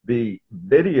the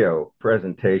video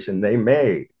presentation they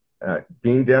made.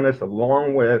 Dean Dennis,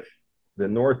 along with the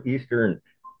Northeastern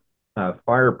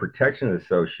Fire Protection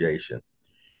Association,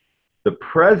 the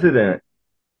president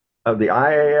of the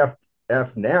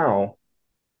IAFF now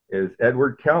is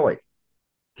Edward Kelly.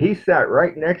 He sat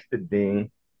right next to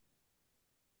Dean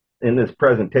in this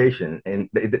presentation, and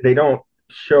they don't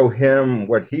show him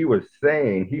what he was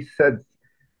saying. He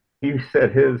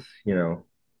said his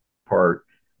part,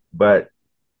 but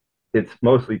it's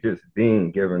mostly just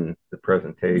Dean giving the Yeah.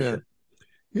 presentation.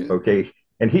 Yeah. Okay,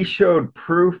 and he showed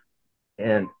proof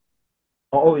and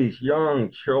all these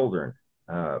young children,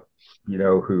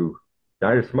 who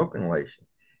died of smoke inhalation.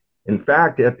 In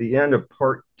fact, at the end of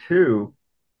part two,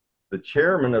 the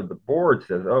chairman of the board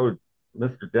says, "Oh,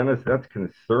 Mr. Dennis, that's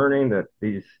concerning that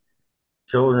these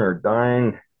children are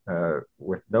dying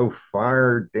with no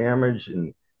fire damage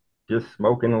and just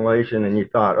smoke inhalation." And you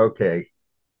thought, okay,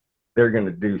 they're going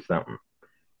to do something.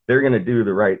 They're going to do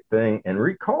the right thing and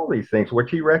recall these things,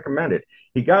 which he recommended.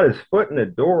 He got his foot in the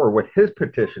door with his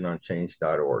petition on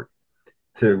change.org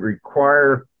to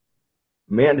require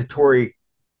mandatory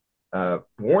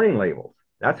warning labels.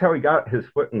 That's how he got his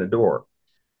foot in the door.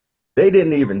 They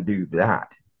didn't even do that.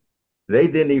 They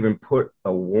didn't even put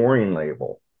a warning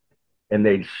label, and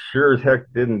they sure as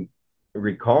heck didn't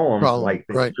recall them Problem. like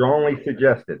they Right. strongly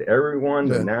suggested. Everyone,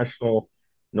 the Yeah. National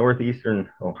Northeastern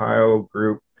Ohio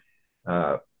group,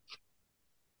 uh,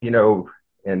 you know,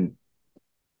 and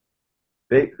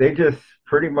they just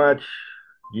pretty much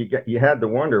you had to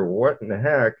wonder what in the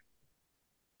heck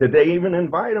did they even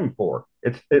invite him for?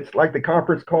 It's like the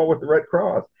conference call with the Red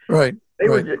Cross. Right. They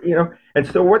were Right. just, and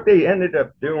so what they ended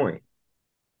up doing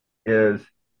is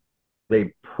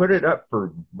they put it up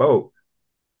for vote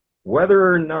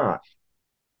whether or not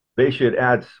they should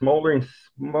add smoldering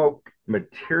smoke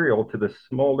material to the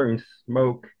smoldering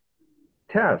smoke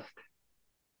test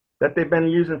that they've been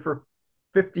using for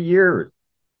 50 years,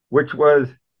 which was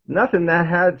nothing that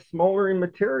had smoldering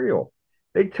material.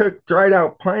 They took dried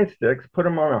out pine sticks, put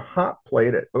them on a hot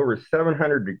plate at over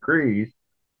 700 degrees,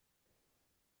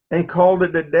 and called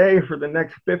it a day for the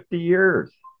next 50 years.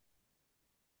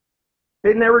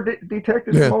 They never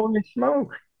detected Yeah. smoldering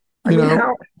smoke. I You mean, know,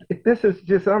 how this is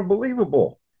just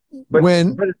unbelievable. But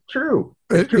when but it's true.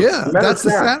 It's true. yeah, Matter that's of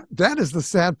the fact, sad. That is the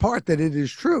sad part that it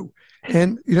is true.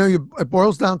 And it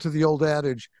boils down to the old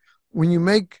adage: when you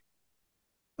make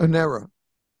an error,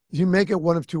 you make it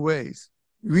one of two ways.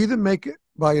 You either make it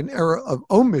by an error of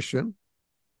omission,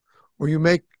 or you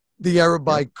make the error yeah,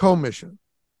 by commission.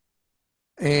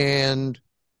 And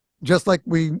just like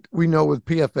we know with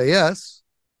PFAS,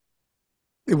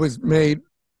 it was made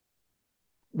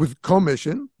with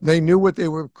commission. They knew what they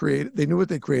were created. They knew what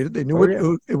they created. They knew oh what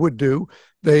yeah, it would do.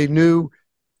 They knew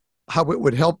how it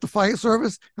would help the fire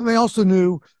service, and they also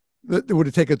knew that it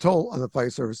would take a toll on the fire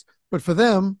service. But for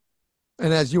them,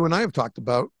 and as you and I have talked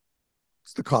about,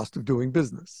 it's the cost of doing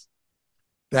business.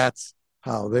 That's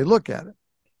how they look at it.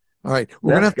 All right,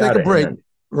 we're going to that's have to take got a to break. end.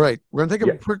 Right, we're going to take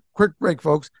Yeah, a quick break,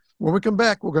 folks. When we come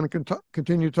back, we're going to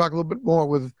continue to talk a little bit more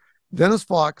with Dennis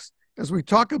Fox as we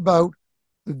talk about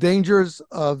the dangers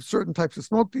of certain types of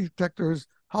smoke detectors,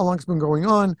 how long it's been going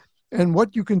on, and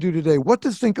what you can do today, what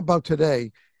to think about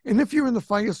today. And if you're in the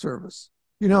fire service,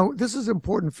 this is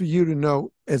important for you to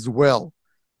know as well,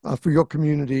 for your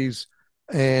communities,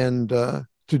 and to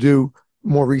do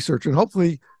more research. And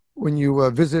hopefully, when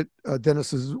you visit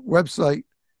Dennis's website,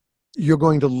 you're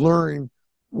going to learn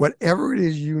whatever it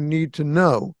is you need to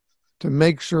know to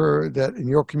make sure that in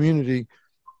your community,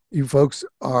 you folks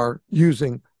are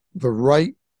using the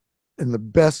right and the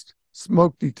best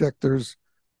smoke detectors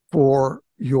for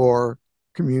your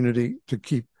community to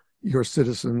keep your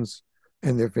citizens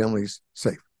and their families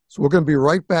safe. So we're going to be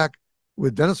right back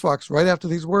with Dennis Fox right after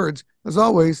these words. As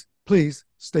always, please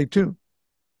stay tuned.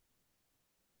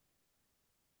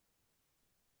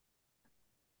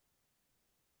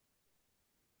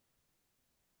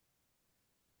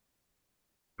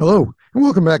 Hello, and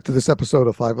welcome back to this episode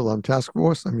of Five Alarm Task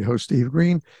Force. I'm your host, Steve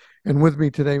Green, and with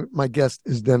me today, my guest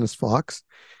is Dennis Fox.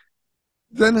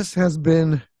 Dennis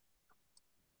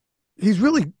he's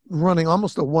really running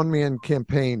almost a one-man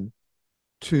campaign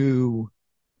to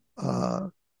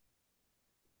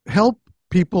help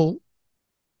people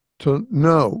to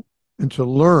know and to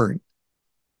learn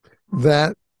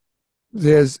that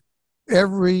there's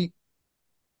every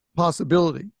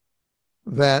possibility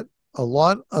that a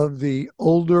lot of the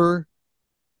older,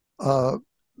 what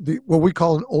we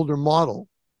call an older model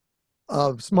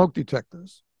of smoke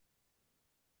detectors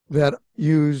that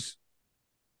use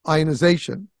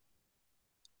ionization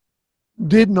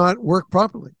did not work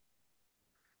properly.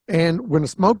 And when a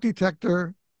smoke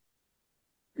detector,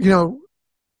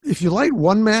 if you light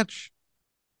one match,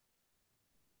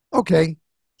 okay,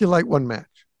 you light one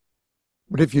match.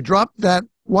 But if you drop that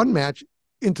one match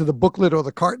into the booklet or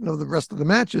the carton of the rest of the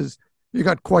matches, you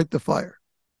got quite the fire.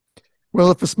 Well,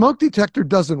 if a smoke detector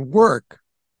doesn't work,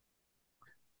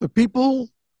 the people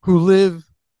who live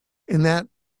in that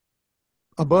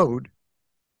abode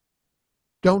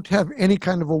don't have any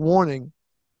kind of a warning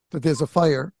that there's a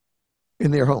fire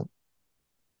in their home.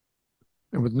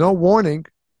 And with no warning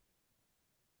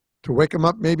to wake them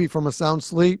up maybe from a sound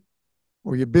sleep,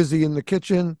 or you're busy in the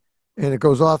kitchen and it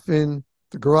goes off in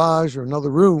the garage or another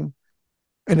room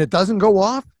and it doesn't go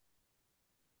off,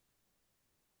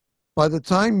 by the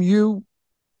time you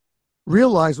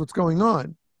realize what's going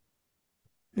on,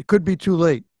 it could be too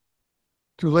late.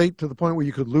 Too late to the point where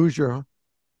you could lose your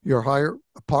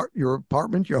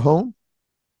apartment, your home,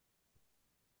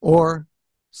 or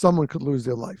someone could lose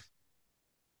their life.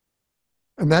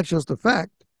 And that's just a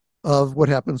fact of what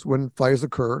happens when fires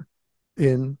occur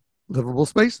in livable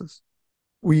spaces.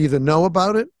 We either know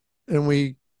about it and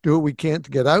we do what we can to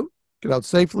get out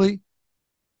safely,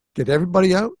 get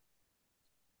everybody out,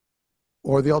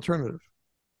 or the alternative.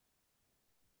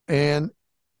 And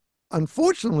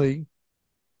unfortunately,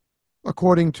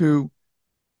 according to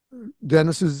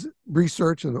Dennis's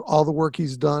research and all the work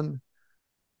he's done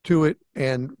to it,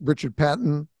 and Richard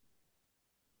Patton,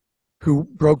 who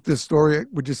broke this story,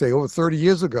 would you say over 30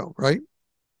 years ago, right?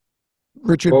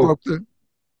 Richard Well, broke the.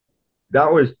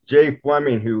 that was Jay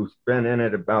Fleming, who's been in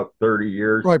it about 30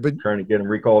 years, Right, but trying to get him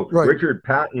recalled. right Richard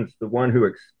Patton's the one who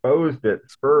exposed it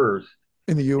first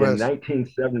in the in U.S.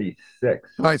 1976.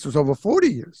 All right, so it's over 40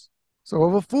 years. So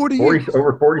over 40 40 years.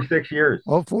 over 46 years.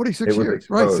 Oh, It 46 was years.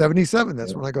 Right, exposed. 77.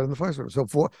 That's Yeah. when I got in the fire service. So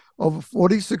for over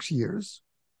 46 years.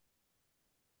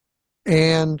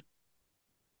 And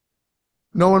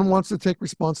no one wants to take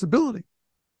responsibility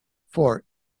for it.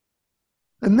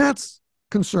 And that's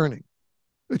concerning.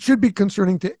 It should be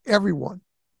concerning to everyone.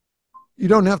 You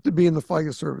don't have to be in the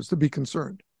fire service to be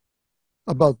concerned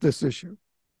about this issue,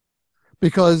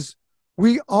 because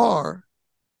we are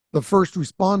the first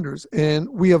responders, and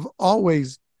we have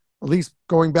always, at least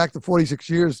going back to 46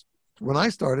 years when I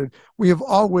started, we have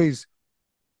always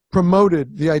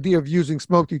promoted the idea of using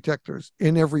smoke detectors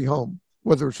in every home,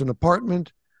 whether it's an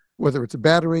apartment, whether it's a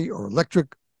battery or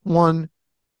electric one.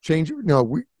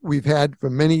 We've had for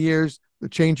many years the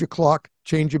Change Your Clock,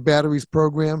 Change Your Batteries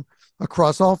program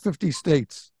across all 50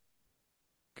 states.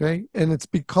 Okay. And it's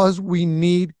because we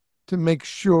need to make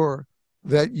sure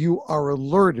that you are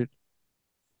alerted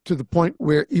to the point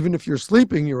where even if you're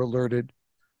sleeping, you're alerted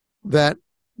that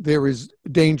there is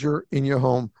danger in your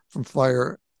home from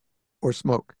fire or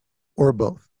smoke or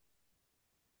both.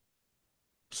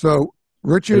 So,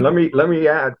 And Richard, let me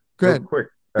add go real ahead. quick,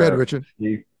 Go ahead, Richard.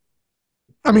 Steve.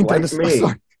 I mean, Like Dennis,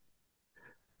 sorry.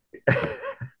 me,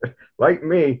 like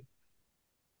me,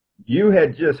 you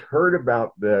had just heard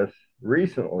about this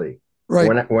recently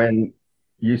Right. when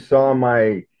you saw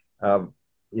my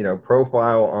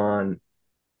profile on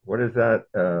what is that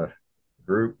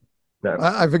group that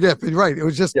I forget, but right. It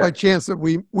was just yeah by chance that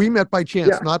we met by chance,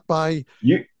 yeah not by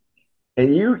you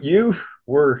and you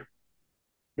were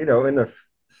in the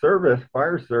service,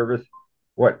 fire service,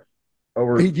 what,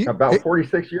 over 80, about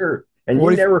 46 years, and you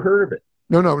 40. never heard of it.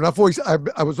 No, no, not 40.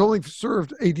 I was only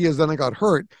served 8 years, then I got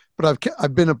hurt, but I've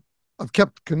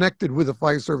kept connected with the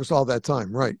fire service all that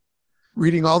time. Right,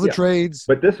 reading all the Yeah, trades.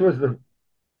 but this was the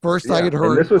First, I yeah, had and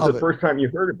heard this was the of it. first time you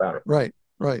heard about it. Right,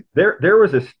 right. There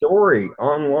was a story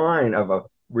online of a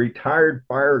retired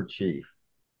fire chief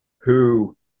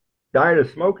who died of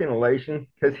smoke inhalation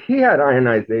because he had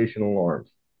ionization alarms.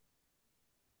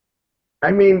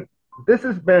 I mean, this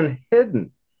has been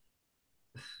hidden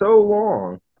so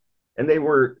long, and they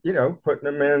were, putting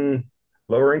them in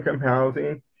lower income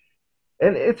housing.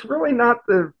 And it's really not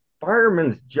the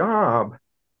fireman's job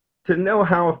to know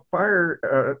how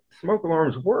fire smoke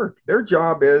alarms work. Their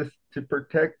job is to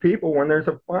protect people when there's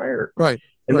a fire. Right,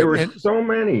 And there right. were And so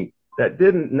many that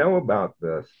didn't know about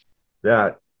this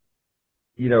that,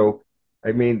 you know,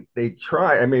 I mean, they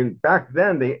try. I mean, back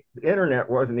then, the internet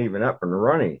wasn't even up and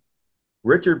running.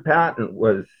 Richard Patton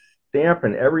was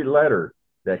stamping every letter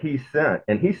that he sent,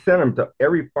 and he sent them to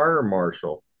every fire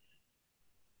marshal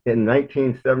in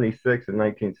 1976 and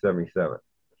 1977,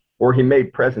 or he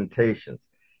made presentations.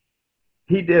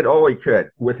 He did all he could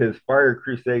with his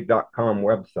firecrusade.com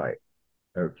website.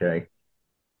 Okay.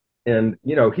 And,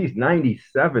 he's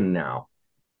 97 now.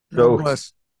 God So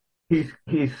bless.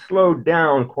 he's slowed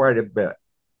down quite a bit.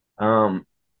 Um,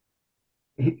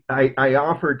 I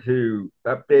offered to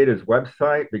update his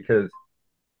website because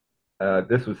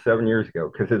this was 7 years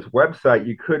ago, because his website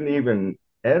you couldn't even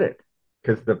edit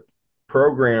because the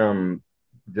program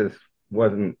just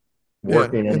wasn't Yeah,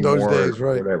 working in those anymore days, or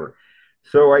right. whatever.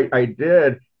 So I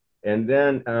did, and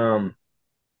then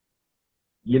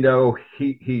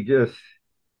he just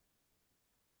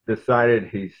decided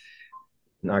he's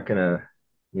not gonna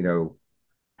you know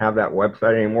have that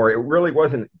website anymore. It really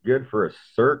wasn't good for a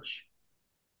search,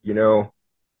 you know.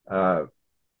 Uh,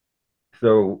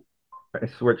 so I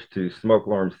switched to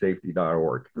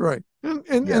smokealarmsafety.org. Right.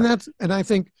 And Yeah, that's and I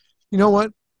think, you know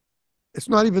what? It's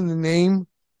not even the name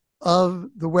of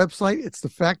the website, it's the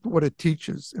fact what it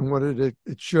teaches and what it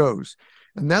shows.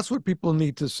 And that's what people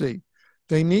need to see.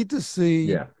 They need to see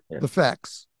yeah, yeah. the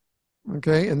facts.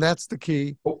 Okay. And that's the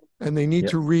key. Oh, And they need yeah,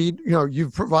 to read,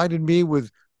 you've provided me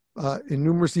with in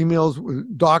numerous emails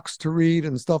with docs to read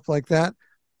and stuff like that.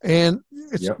 And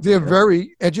yeah, they're yeah,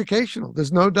 very educational.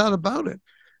 There's no doubt about it.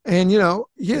 And yeah.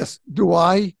 yes, do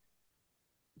I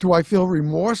feel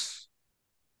remorse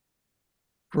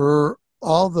for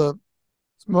all the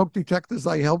smoke detectors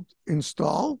I helped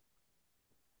install?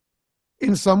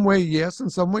 In some way, yes. In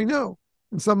some way, no.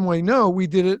 In some way, no. We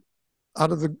did it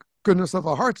out of the goodness of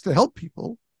our hearts to help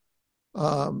people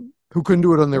who couldn't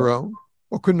do it on Yeah, their own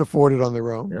or couldn't afford it on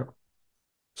their own. yeah.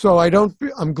 So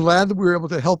I'm glad that we were able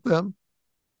to help them.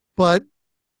 But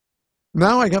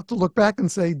now I have to look back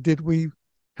and say, did we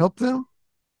help them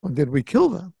or did we kill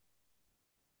them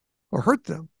or hurt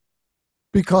them?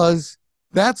 Because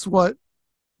that's what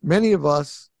many of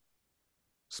us,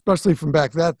 especially from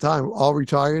back that time, all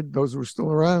retired, those who are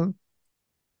still around,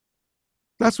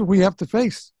 that's what we have to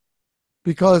face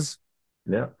because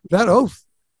Yeah. that oath,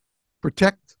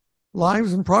 protect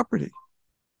lives and property.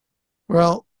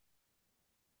 Well,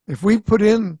 if we put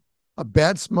in a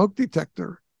bad smoke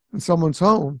detector in someone's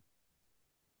home,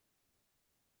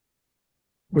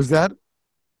 was that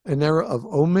an error of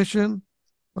omission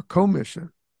or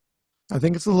commission? I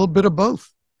think it's a little bit of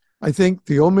both. I think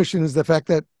the omission is the fact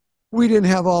that we didn't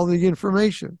have all the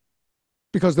information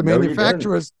because the No, you didn't.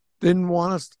 manufacturers didn't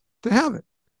want us to have it.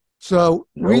 So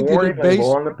No we did warning it label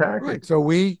based on the package. right. So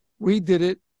we did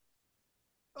it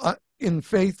in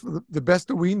faith, the best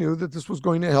that we knew that this was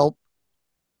going to help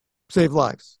save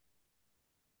lives.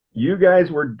 You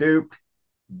guys were duped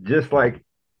just like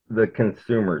the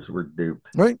consumers were duped.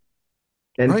 Right,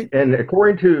 And right. and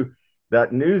according to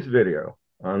that news video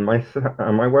on my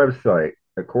website,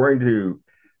 according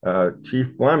to Chief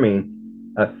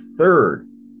Fleming, a third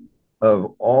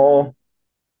of all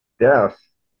deaths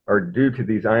are due to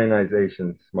these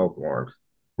ionization smoke alarms,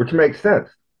 which makes sense.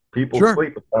 People Sure,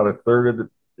 sleep about a third of the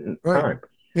right. time.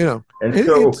 You know, And it,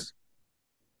 so it's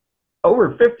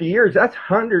over 50 years, that's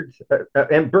hundreds,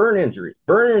 and burn injuries.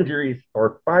 Burn injuries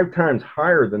are 5 times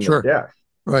higher than the sure, deaths.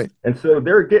 right. And so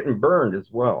they're getting burned as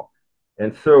well.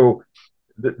 And so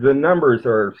the numbers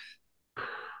are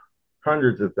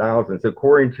hundreds of thousands.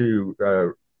 According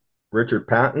to Richard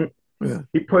Patton, Yeah,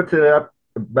 he puts it up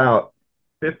about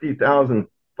 50,000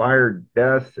 fire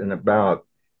deaths and about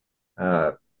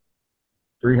uh,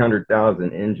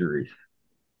 300,000 injuries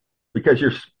because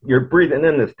you're breathing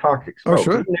in this toxic Oh, smoke.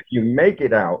 sure. Even if you make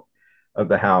it out of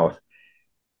the house,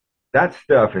 that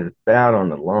stuff is bad on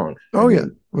the lungs. I Oh, yeah.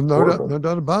 mean, Well, no doubt, horrible, no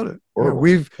doubt about it. horrible.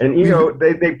 We've And we've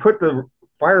they put the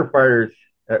firefighters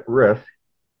at risk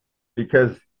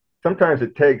because sometimes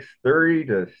it takes 30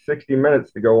 to 60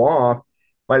 minutes to go off.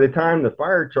 By the time the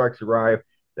fire trucks arrive,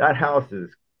 that house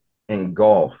is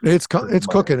engulfed pretty it's much.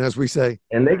 cooking, as we say.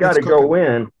 And they got It's to cooking. go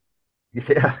in,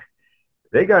 yeah,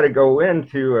 they got to go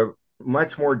into a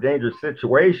much more dangerous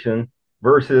situation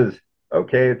versus,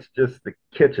 okay, it's just the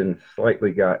kitchen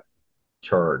slightly got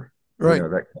charred, Right. that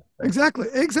kind of thing. Exactly.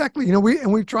 Exactly.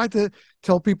 We've tried to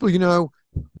tell people,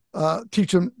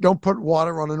 teach them don't put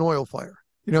water on an oil fire.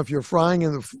 If you're frying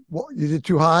and you did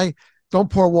too high, don't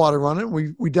pour water on it.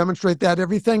 We demonstrate that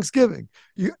every Thanksgiving.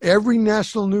 Every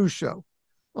national news show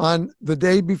on the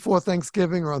day before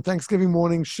Thanksgiving or on Thanksgiving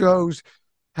morning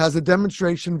has a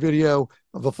demonstration video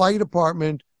of a fire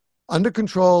department under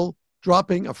control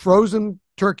dropping a frozen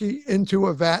turkey into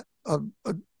a vat of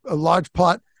a large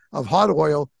pot of hot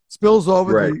oil, spills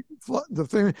over Right. the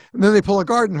thing, and then they pull a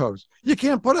garden hose. You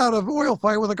can't put out an oil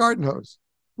fire with a garden hose.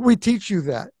 We teach you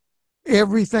that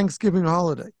every Thanksgiving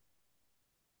holiday.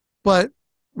 But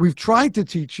we've tried to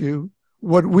teach you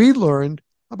what we learned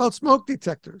about smoke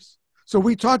detectors. So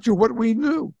we taught you what we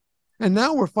knew. And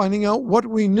now we're finding out what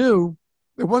we knew.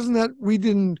 It wasn't that we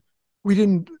didn't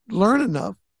learn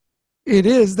enough. It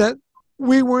is that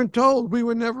we weren't told. We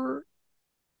never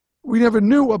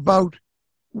knew about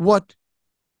what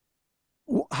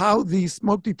how these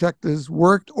smoke detectors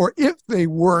worked or if they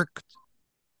worked,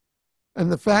 and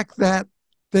the fact that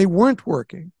they weren't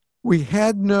working. We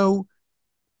had no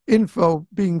info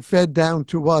being fed down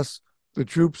to us, the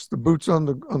troops, the boots on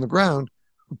the ground,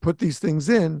 who put these things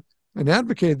in and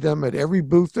advocated them at every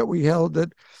booth that we held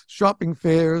at shopping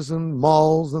fairs and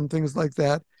malls and things like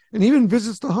that, and even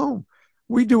visits to home.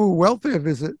 We do a welfare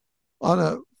visit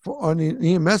on an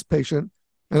EMS patient,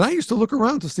 and I used to look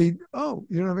around to see, oh,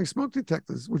 you don't have any smoke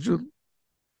detectors. Would you?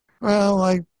 Well,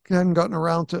 I hadn't gotten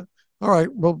around to. All right,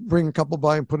 we'll bring a couple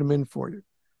by and put them in for you.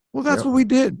 Well, that's Yep. what we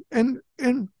did, and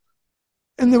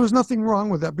there was nothing wrong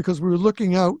with that because we were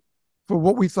looking out for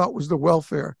what we thought was the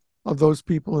welfare of those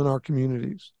people in our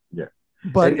communities. Yeah.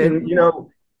 But And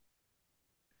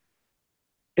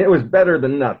it was better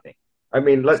than nothing. I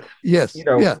mean, let's, you yes,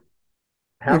 know, yeah,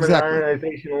 having an exactly.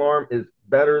 ionization alarm is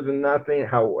better than nothing.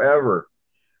 However,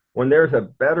 when there's a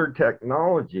better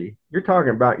technology, you're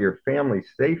talking about your family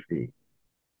safety,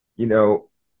 you know,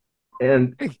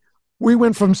 and Hey, we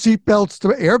went from seatbelts to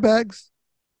airbags,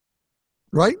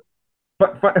 right?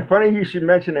 funny you should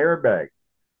mention airbag.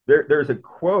 There's a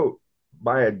quote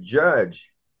by a judge,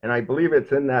 and I believe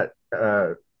it's in that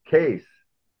case,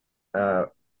 uh,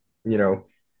 you know,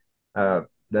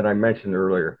 that I mentioned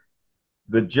earlier.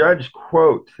 The judge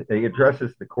quotes, he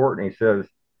addresses the court, and he says,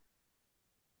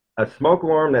 "A smoke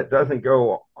alarm that doesn't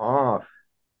go off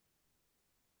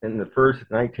in the first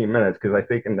 19 minutes, because I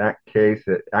think in that case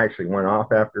it actually went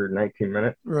off after 19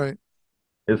 minutes, Right.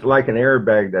 is like an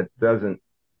airbag that doesn't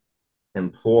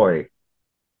employ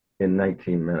in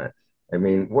 19 minutes. I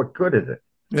mean, what good is it?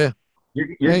 Yeah. You're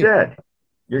Hey, dead.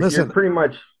 You're listen, pretty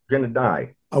much going to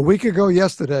die." a week ago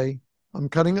yesterday, I'm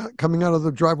coming out of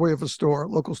the driveway of a store,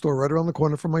 local store right around the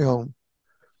corner from my home.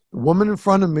 The woman in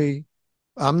front of me,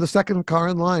 I'm the second car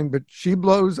in line, but she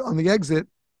blows on the exit,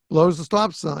 blows the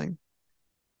stop sign.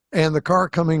 And the car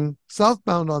coming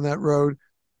southbound on that road,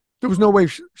 there was no way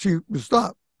she would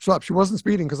stop. Stop. She wasn't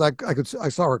speeding because I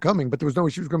saw her coming, but there was no way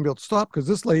she was going to be able to stop because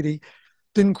this lady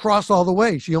didn't cross all the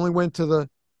way. She only went to the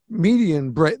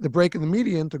median break, the break in the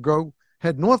median to go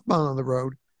head northbound on the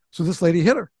road. So this lady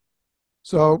hit her.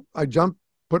 So I jumped,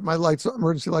 put my lights,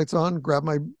 emergency lights on, grabbed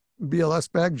my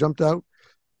BLS bag, jumped out,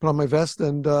 put on my vest,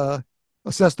 and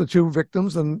assessed the two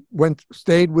victims, and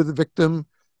stayed with the victim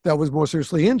that was more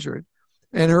seriously injured.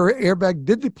 And her airbag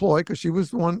did deploy because she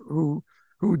was the one who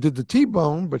did the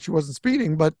T-bone, but she wasn't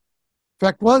speeding. But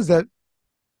fact was that,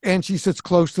 and she sits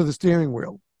close to the steering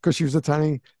wheel because she was a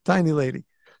tiny lady.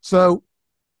 So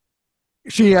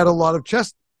she had a lot of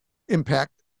chest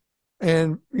impact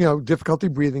and difficulty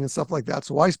breathing and stuff like that.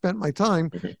 So I spent my time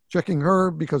Mhm. checking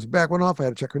her because back went off. I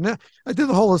had to check her neck. I did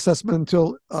the whole assessment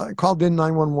until I called in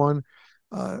 911,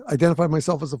 identified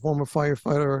myself as a former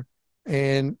firefighter,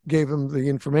 and gave them the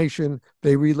information.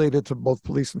 They relayed it to both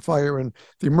police and fire, and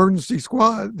the emergency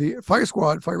squad, the fire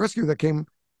squad, fire rescue that came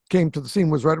to the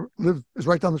scene is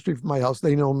right down the street from my house.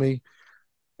 They know me,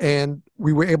 and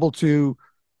we were able to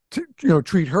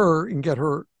treat her and get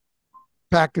her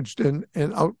packaged and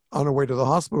out on her way to the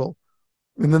hospital.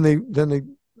 And then they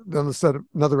then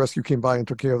another rescue came by and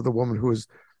took care of the woman who was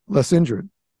less injured.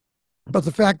 But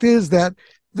the fact is that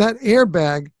that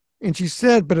airbag, and she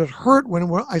said, but it hurt when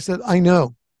I said, I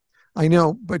know,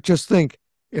 but just think,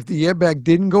 if the airbag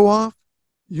didn't go off,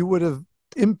 you would have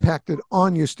impacted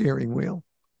on your steering wheel.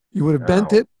 You would have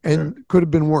bent Oh, it yeah. and could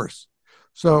have been worse.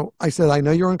 So I said, I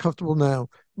know you're uncomfortable now.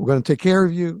 We're going to take care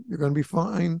of you. You're going to be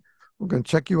fine. We're going to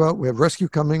check you out. We have rescue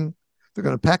coming. They're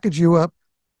going to package you up,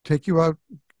 take you out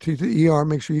to the ER,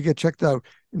 make sure you get checked out.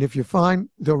 And if you're fine,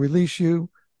 they'll release you.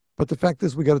 But the fact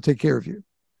is, we got to take care of you.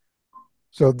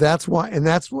 So that's why, and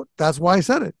that's why I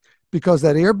said it, because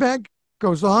that airbag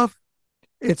goes off.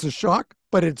 It's a shock,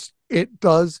 but it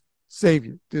does save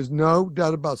you. There's no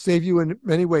doubt about save you in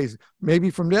many ways. Maybe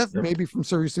from death, Yep. maybe from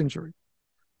serious injury.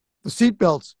 The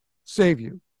seatbelts save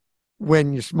you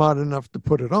when you're smart enough to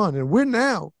put it on. And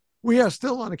we are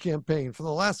still on a campaign for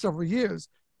the last several years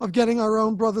of getting our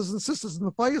own brothers and sisters in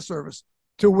the fire service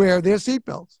to wear their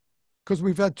seatbelts, because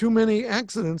we've had too many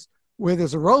accidents where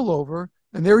there's a rollover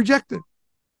and they're ejected,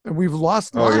 and we've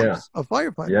lost Oh, yeah. lives of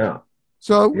firefighters. Yeah.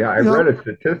 So, Yeah. I read a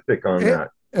statistic on that.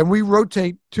 and we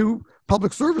rotate 2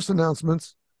 public service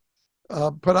announcements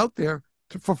put out there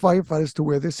for firefighters to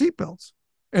wear their seatbelts.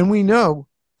 And we know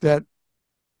that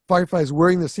firefighters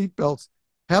wearing the seatbelts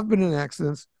have been in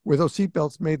accidents where those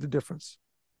seatbelts made the difference.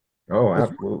 Oh,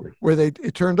 absolutely. Where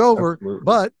it turned over, Absolutely.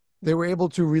 but they were able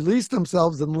to release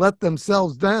themselves and let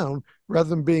themselves down rather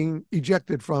than being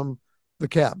ejected from the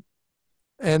cab.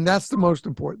 And that's the most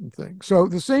important thing. So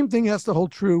the same thing has to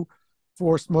hold true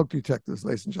for smoke detectors,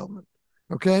 ladies and gentlemen.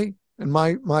 Okay? And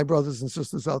my brothers and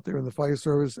sisters out there in the fire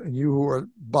service, and you who are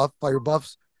fire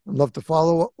buffs and love to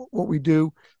follow what we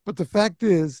do. But the fact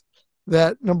is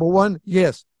that, number one,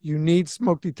 yes, you need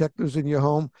smoke detectors in your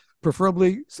home,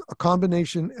 preferably a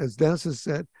combination, as Dennis has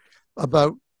said,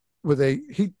 about with a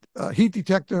heat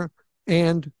detector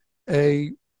and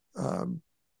a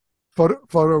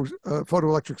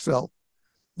photoelectric cell.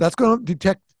 That's going to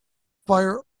detect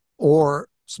fire or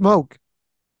smoke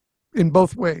in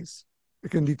both ways. It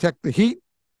can detect the heat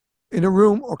in a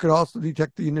room, or could also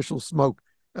detect the initial smoke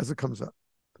as it comes up.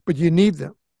 But you need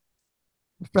them.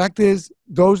 The fact is,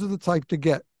 those are the type to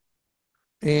get.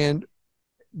 And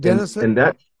Dennis, And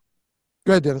that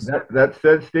go ahead, Dennis. that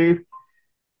said, Steve,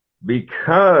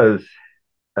 because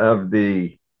of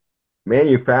the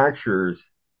manufacturers,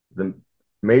 the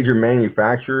major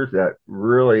manufacturers that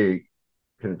really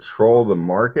control the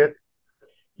market,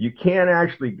 you can't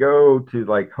actually go to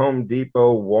like Home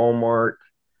Depot, Walmart,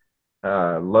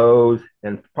 Lowe's,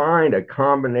 and find a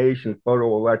combination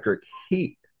photoelectric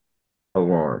heat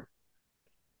alarm.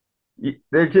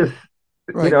 They're just,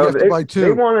 Right, you have to buy they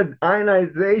 2. wanted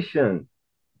ionization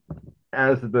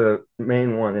as the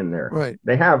main one in there. Right,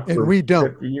 They have and for we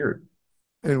don't, 50 years.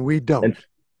 and we don't. And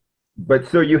but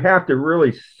so you have to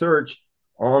really search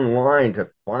online to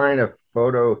find a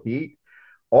photo heat.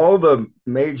 All the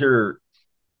major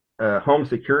home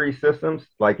security systems,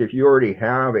 like if you already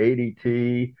have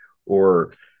ADT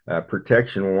or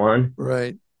Protection One,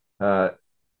 Right, uh,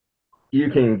 you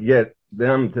can get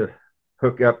them to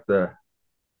hook up the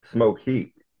smoke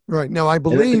heat, right. Now I and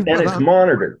believe, it's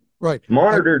monitored. right,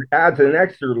 Monitored adds an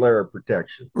extra layer of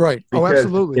protection, right. Oh, because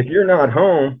absolutely. if you're not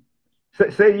home,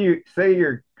 say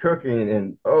you're cooking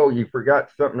and oh, you forgot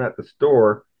something at the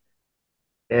store,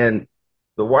 and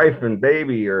the wife and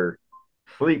baby are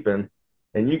sleeping,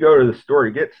 and you go to the store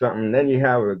to get something, and then you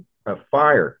have a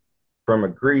fire from a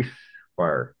grease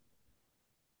fire.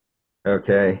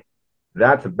 Okay,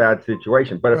 that's a bad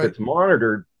situation. But if Right, it's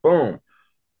monitored, boom,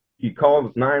 you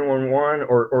call 911,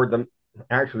 or the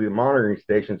monitoring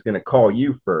station is going to call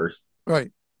you first,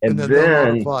 right. And and then they'll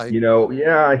then notify.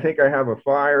 yeah, I think I have a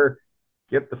fire.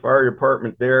 Get the fire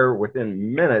department there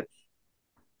within minutes.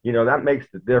 That makes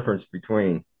the difference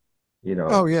between you Oh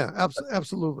know yeah,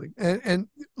 absolutely. And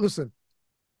listen,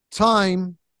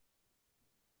 time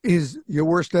is your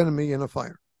worst enemy in a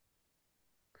fire.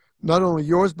 Not only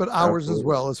yours, but ours as absolutely.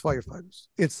 well as firefighters.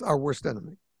 It's our worst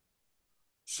enemy.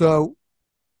 So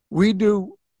we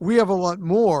have a lot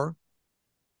more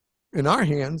in our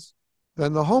hands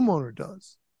than the homeowner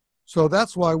does. So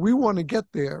that's why we want to get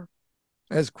there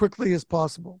as quickly as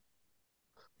possible.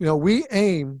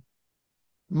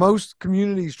 Most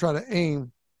communities try to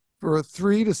aim for a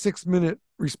 3 to 6 minute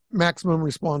maximum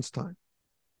response time.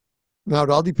 Now, it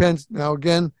all depends. Now,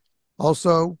 again,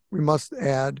 also, we must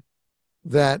add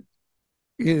that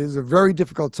it is a very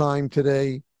difficult time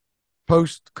today,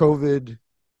 post COVID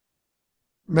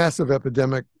massive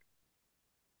epidemic,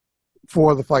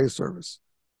 for the fire service.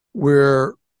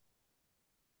 We're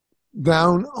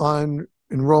down on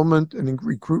enrollment and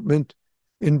recruitment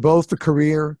in both the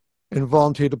career and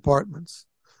volunteer departments.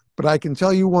 But I can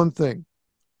tell you one thing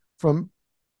from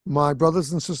my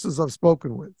brothers and sisters I've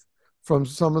spoken with, from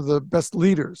some of the best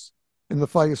leaders in the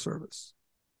fire service.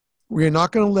 We are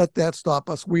not going to let that stop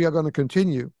us. We are going to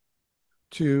continue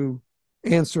to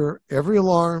answer every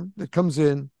alarm that comes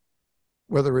in,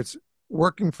 whether it's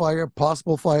working fire,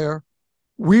 possible fire.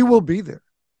 We will be there.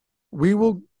 We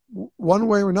will, one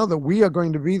way or another, we are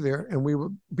going to be there, and we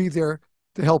will be there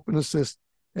to help and assist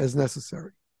as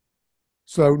necessary.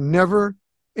 So never,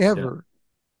 ever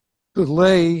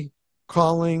delay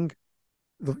calling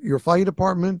your fire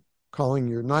department, calling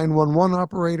your 911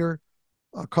 operator,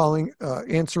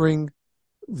 answering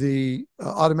the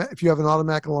automatic. If you have an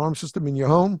automatic alarm system in your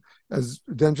home, as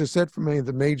Den just said, from any of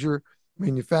the major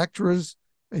manufacturers,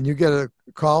 and you get a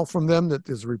call from them that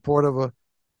there's a report of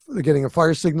they're getting a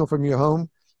fire signal from your home,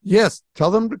 yes,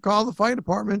 tell them to call the fire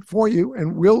department for you,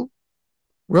 and we'll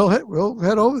head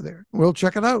over there. We'll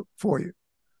check it out for you.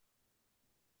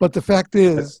 But the fact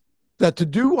is that to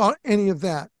do any of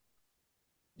that,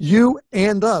 you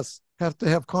and us have to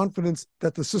have confidence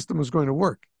that the system is going to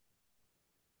work.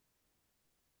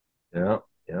 Yeah.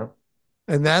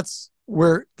 And that's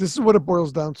where this is what it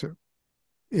boils down to,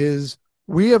 is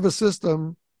we have a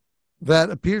system that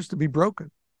appears to be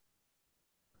broken.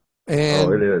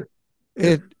 And it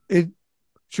is. It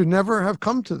should never have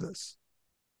come to this.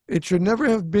 It should never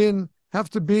have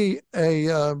to be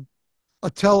a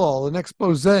tell-all, an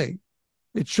expose.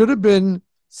 It should have been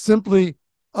simply,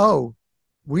 oh,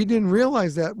 we didn't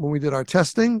realize that when we did our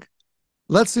testing.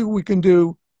 Let's see what we can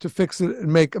do to fix it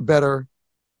and make a better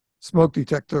smoke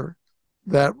detector.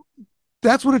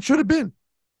 That's what it should have been.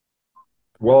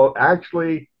 Well,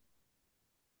 actually,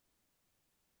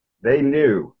 they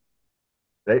knew.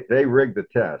 They rigged the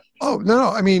test. Oh, no.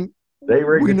 I mean, they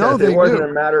rigged we the know test. It wasn't knew.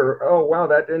 a matter of, oh, wow,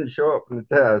 that didn't show up in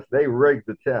the test. They rigged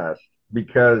the test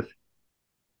because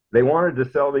they wanted to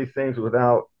sell these things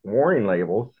without warning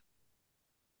labels.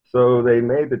 So they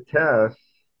made the test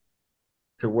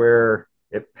to where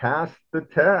it passed the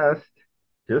test,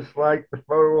 just like the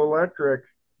photoelectric.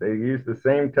 They used the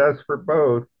same test for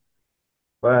both,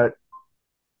 but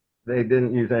they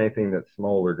didn't use anything that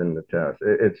smoldered in the test.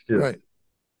 It's just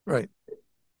right.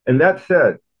 And that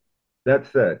said,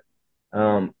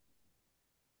 um,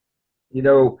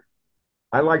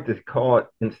 I like to call it,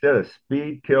 instead of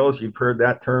speed kills, you've heard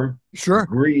that term. Sure.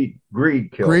 Greed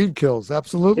kills. Greed kills,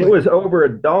 absolutely. It was over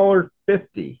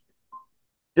 $1.50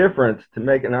 difference to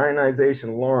make an ionization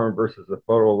alarm versus a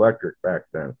photoelectric back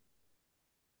then.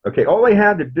 Okay, all they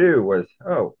had to do was,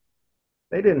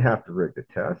 they didn't have to rig the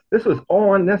test. This was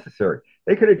all unnecessary.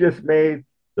 They could have just made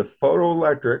the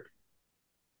photoelectric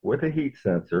with a heat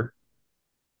sensor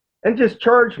and just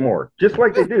charge more, just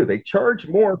like they do. They charge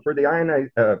more for the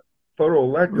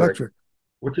photoelectric,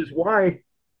 which is why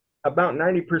about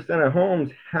 90% of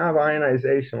homes have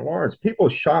ionization alarms. People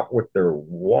shop with their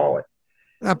wallet.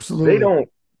 Absolutely.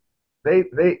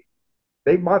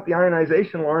 They bought the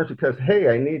ionization alarms because, hey,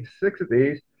 I need 6 of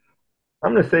these.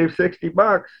 I'm going to save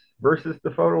 $60 versus the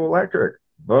photoelectric.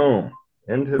 Boom.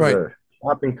 Into the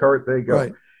shopping cart they go.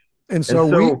 Right. And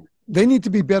so they need to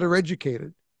be better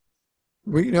educated.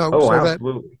 Absolutely.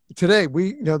 That today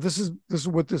this is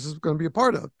what this is going to be a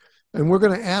part of. And we're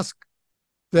going to ask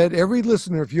that every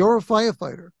listener, if you're a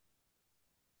firefighter,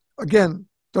 again,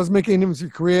 doesn't make any difference if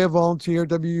you're career, volunteer,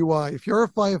 WUI, if you're a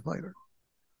firefighter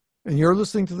and you're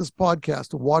listening to this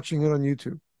podcast or watching it on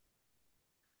YouTube,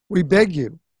 we beg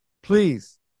you,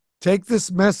 please take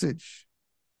this message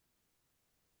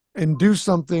and do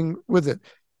something with it.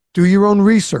 Do your own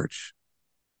research.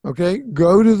 Okay?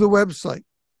 Go to the website,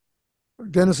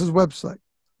 Dennis's website.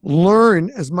 Learn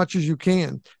as much as you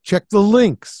can. Check the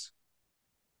links.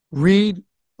 Read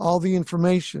all the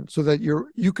information so that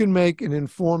you can make an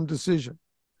informed decision.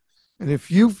 And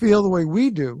if you feel the way we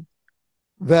do,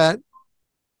 that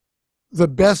the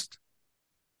best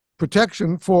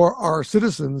protection for our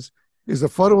citizens is a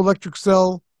photoelectric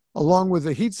cell along with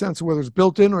a heat sensor, whether it's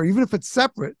built in or even if it's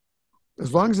separate,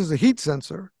 as long as there's a heat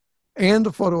sensor and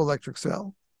a photoelectric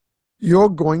cell,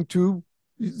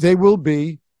 they will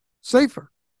be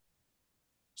safer.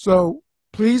 So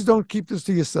please don't keep this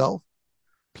to yourself.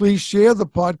 Please share the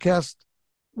podcast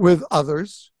with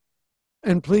others.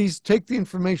 And please take the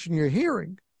information you're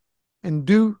hearing and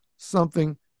do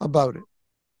something about it.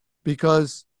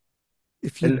 Because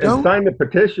if you don't... And sign the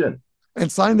petition.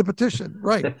 And sign the petition,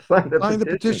 right. Sign the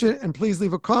petition and please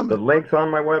leave a comment. The link's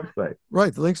on my website.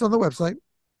 Right, the link's on the website.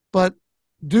 But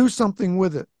do something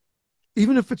with it.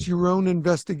 Even if it's your own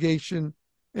investigation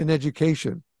and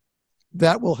education,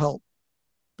 that will help.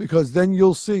 Because then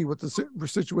you'll see what the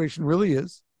situation really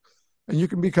is. And you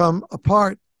can become a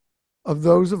part of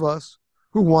those of us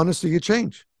who want to see a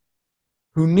change,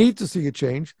 who need to see a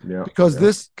change, Yeah, because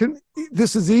yeah,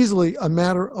 this is easily a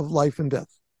matter of life and death.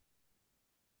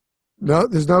 No,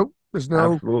 there's no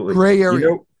absolutely. gray You area.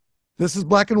 know, This is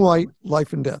black and white,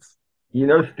 life and death.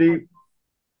 Steve,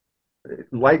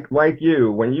 like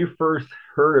you, when you first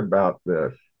heard about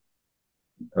this,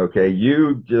 okay,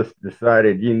 you just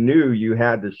decided you knew you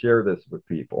had to share this with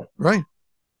people, Right.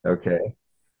 okay?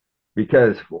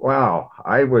 Because wow,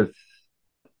 I was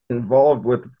involved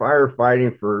with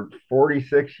firefighting for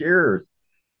 46 years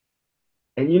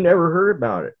and you never heard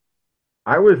about it.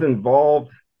 I was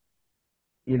involved,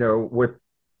 with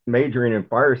majoring in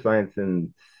fire science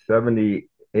in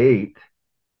 78,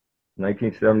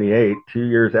 1978, 2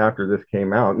 years after this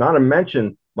came out. Not a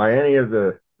mention by any of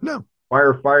the No.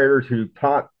 firefighters who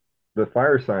taught the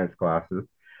fire science classes.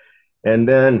 And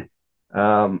then,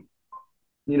 then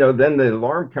the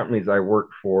alarm companies I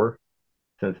worked for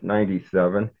since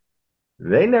 97,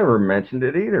 they never mentioned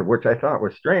it either, which I thought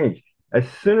was strange. As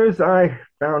soon as I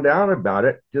found out about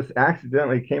it, just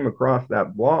accidentally came across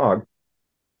that blog,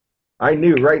 I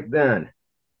knew right then,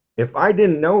 if I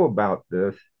didn't know about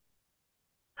this,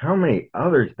 how many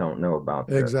others don't know about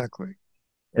this? Exactly.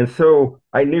 And so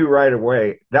I knew right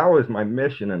away that was my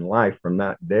mission in life from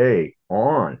that day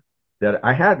on, that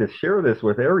I had to share this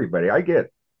with everybody. I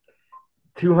get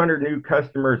 200 new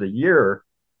customers a year.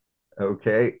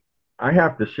 Okay. I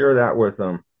have to share that with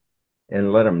them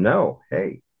and let them know,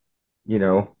 hey, you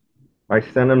know, I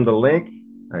send them the link,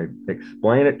 I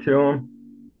explain it to them,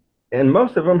 and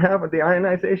most of them have the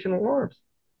ionization alarms.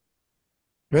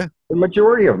 Yeah. The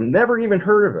majority of them never even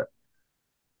heard of it.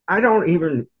 I don't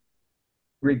even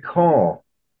recall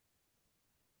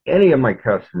any of my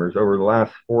customers over the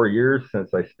last 4 years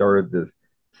since I started this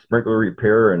sprinkler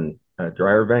repair and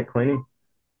dryer vent cleaning.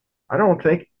 I don't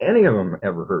think any of them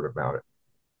ever heard about it.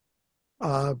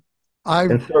 Uh,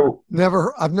 I've And so,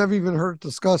 I've never even heard it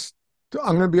discussed.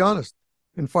 I'm going to be honest.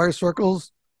 In fire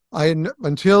circles,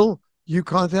 until you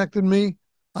contacted me,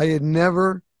 I had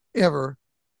never ever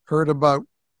heard about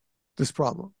this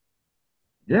problem.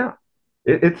 yeah,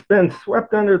 it's been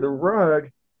swept under the rug.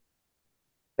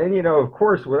 And, of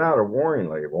course, without a warning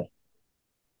label,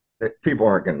 people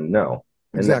aren't going to know.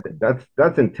 And Exactly.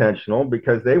 that's intentional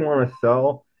because they want to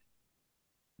sell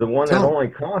the one that Tell them. only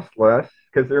costs less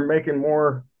because they're making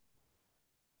more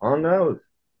on those.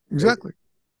 It, Exactly.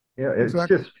 it's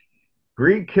Exactly. just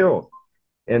greed kills.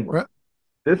 And Right.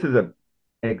 this is an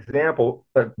example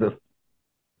of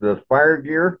the fire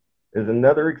gear is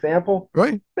another example.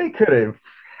 Right. They could have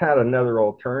had another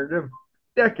alternative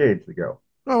decades ago.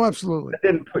 Oh, absolutely. That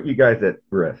didn't put you guys at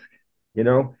risk, you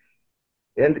know?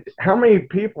 And how many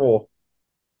people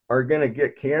are going to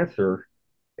get cancer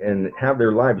and have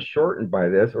their lives shortened by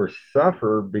this or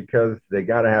suffer because they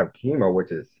got to have chemo,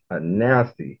 which is a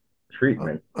nasty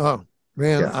treatment. Oh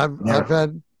man, Yeah, I've nasty.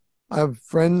 had I have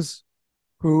friends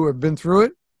who have been through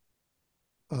it,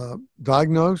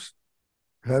 diagnosed,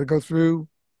 had to go through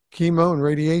chemo and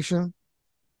radiation.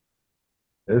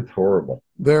 It's horrible.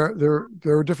 They're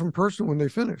a different person when they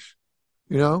finish,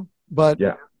 you know. But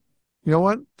Yeah. you know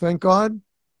what? Thank God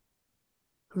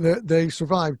they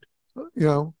survived, you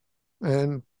know,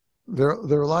 and they're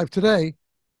alive today.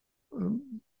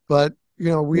 But we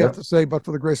have Yep. to say, but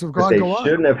for the grace of But God, they go on.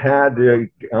 shouldn't have had to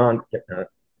gone. Yeah.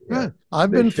 Yeah,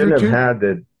 I've They been through shouldn't have two. had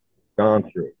to gone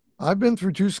through it. I've been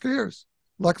through two scares.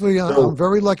 Luckily, I'm So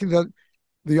very lucky that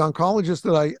the oncologist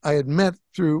that I had met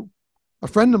through a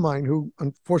friend of mine who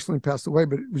unfortunately passed away,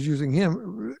 but it was using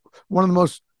him, one of the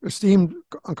most esteemed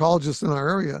oncologists in our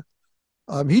area.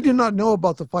 He did not know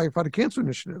about the Firefighter Cancer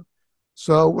Initiative.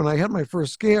 So when I had my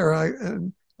first scare, I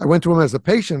went to him as a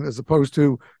patient as opposed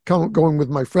to going with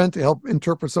my friend to help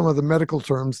interpret some of the medical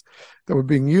terms that were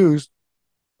being used.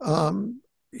 Um,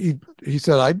 he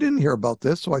said, I didn't hear about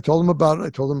this. So I told him about it. I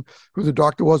told him who the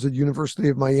doctor was at University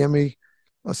of Miami,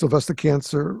 Sylvester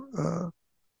Cancer,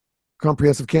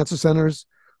 Comprehensive Cancer Centers,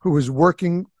 who was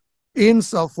working in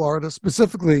South Florida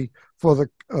specifically for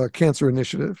the Cancer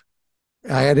Initiative.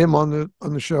 I had him on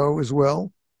the show as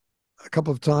well a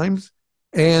couple of times,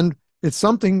 and it's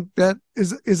something that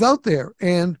is out there,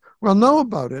 and we'll know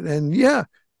about it. And yeah,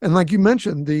 and like you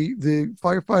mentioned, the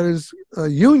firefighters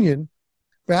union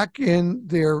back in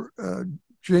their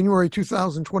January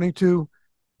 2022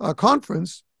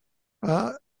 conference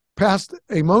uh, passed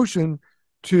a motion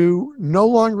to no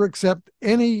longer accept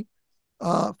any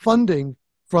funding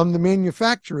from the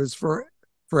manufacturers for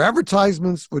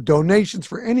advertisements, for donations,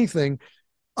 for anything,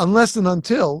 unless and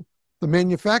until the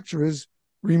manufacturers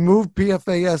remove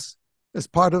PFAS as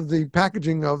part of the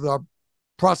packaging of the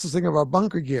processing of our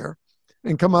bunker gear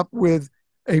and come up with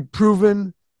a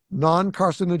proven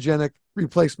non-carcinogenic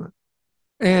replacement.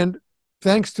 And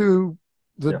thanks to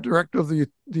the director of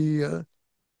the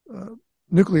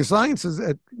nuclear sciences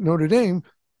at Notre Dame,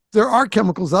 there are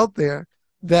chemicals out there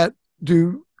that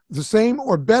do the same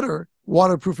or better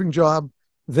waterproofing job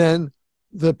than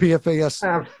the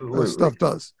PFAS stuff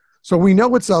does. So we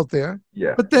know it's out there.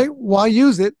 Yeah. But why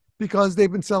use it? Because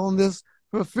they've been selling this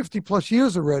for 50 plus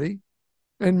years already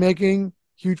and making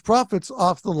huge profits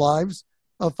off the lives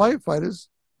of firefighters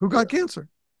who got cancer.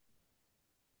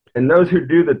 And those who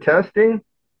do the testing,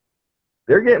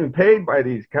 they're getting paid by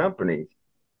these companies,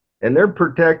 and they're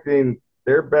protecting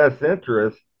their best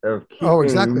interest of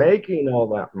keeping making all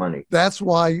that money. That's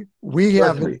why we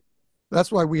have it.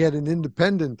 That's why we had an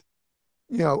independent,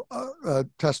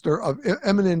 tester of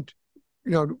eminent,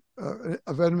 of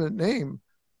eminent name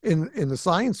in the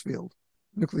science field,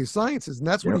 nuclear sciences, and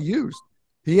that's what he used.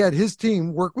 He had his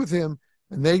team work with him,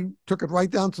 and they took it right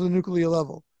down to the nuclear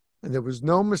level, and there was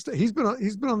no mistake. He's been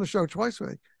on the show twice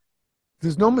already.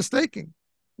 There's no mistaking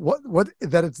what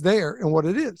that it's there and what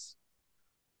it is.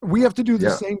 We have to do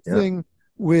the same thing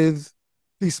with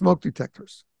these smoke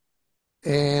detectors,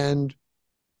 and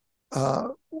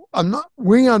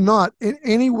we are not in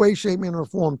any way, shape, manner, or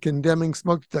form condemning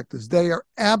smoke detectors. They are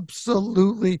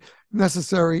absolutely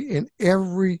necessary in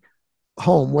every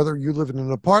home, whether you live in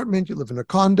an apartment, you live in a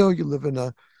condo, you live in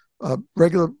a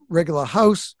regular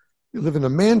house, you live in a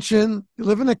mansion, you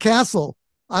live in a castle.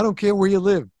 I don't care where you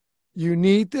live. You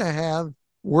need to have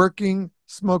working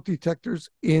smoke detectors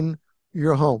in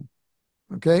your home.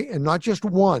 Okay. And not just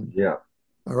one. Yeah.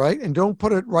 All right. And don't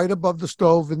put it right above the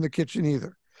stove in the kitchen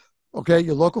either. Okay.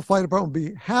 Your local fire department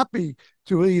will be happy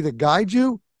to either guide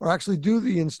you or actually do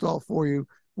the install for you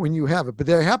when you have it. But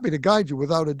they're happy to guide you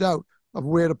without a doubt of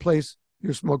where to place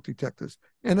your smoke detectors.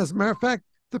 And as a matter of fact,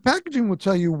 the packaging will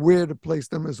tell you where to place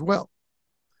them as well.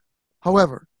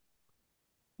 However,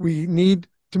 we need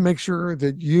to make sure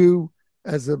that you,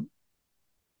 as you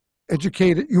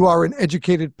are an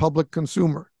educated public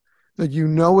consumer, that you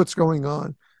know what's going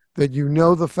on, that you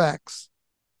know the facts.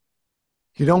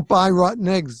 You don't buy rotten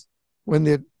eggs when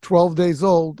they're 12 days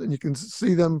old and you can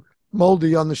see them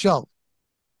moldy on the shelf.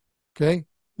 Okay?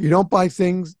 You don't buy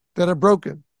things that are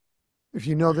broken if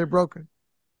you know they're broken.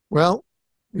 Well,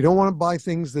 you don't want to buy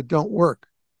things that don't work,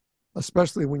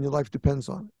 especially when your life depends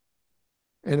on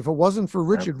it. And if it wasn't for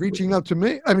Richard reaching out to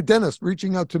me, Dennis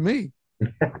reaching out to me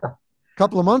a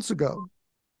couple of months ago,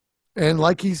 and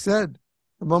like he said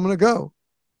a moment ago,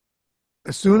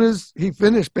 as soon as he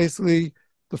finished basically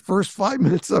the first 5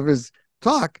 minutes of his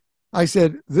talk, I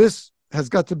said, this has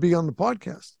got to be on the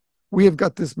podcast. We have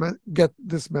got get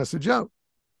this message out.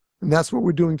 And that's what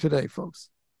we're doing today, folks.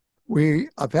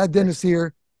 I've had Dennis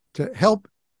here to help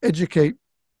educate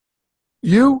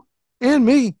you and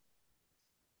me,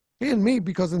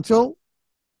 because until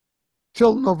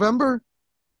November,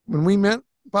 when we met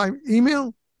by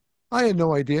email, I had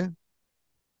no idea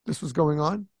this was going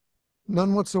on,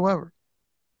 none whatsoever.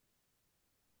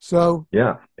 So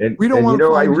and we don't want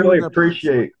to. I really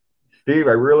appreciate, Steve.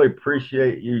 I really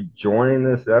appreciate you joining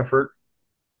this effort.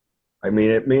 I mean,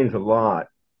 it means a lot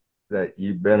that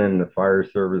you've been in the fire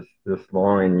service this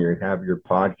long and you have your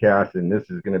podcast, and this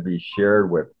is going to be shared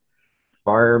with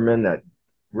firemen that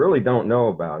really don't know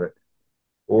about it,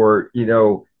 or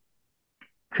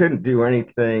couldn't do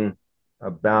anything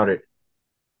about it,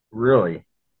 really.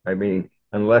 I mean,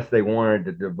 unless they wanted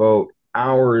to devote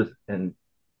hours and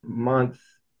months,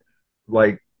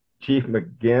 like Chief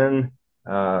McGinn,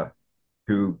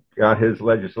 who got his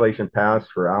legislation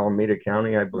passed for Alameda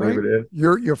County, I believe it is.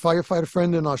 Your firefighter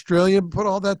friend in Australia put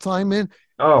all that time in.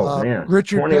 Oh man,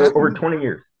 over 20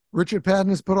 years. Richard Patton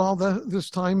has put all this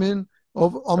time in,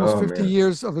 over almost 50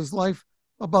 years of his life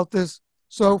about this.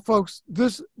 So, folks,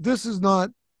 this is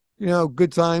not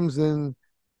good times and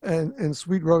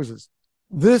sweet roses.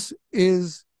 This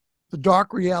is the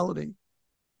dark reality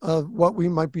of what we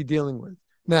might be dealing with.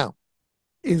 Now,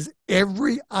 is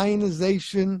every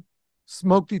ionization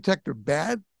smoke detector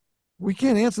bad? We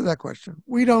can't answer that question.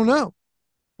 We don't know.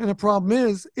 And the problem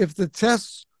is, if the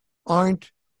tests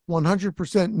aren't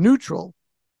 100% neutral,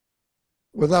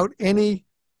 without any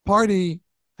party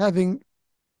having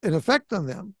an effect on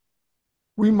them,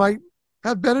 we might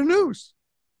have better news.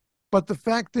 But the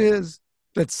fact is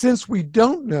that since we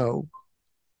don't know,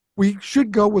 we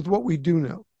should go with what we do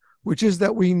know, which is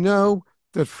that we know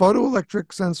that photoelectric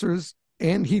sensors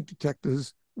and heat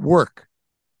detectors work.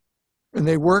 And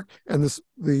they work, and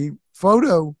the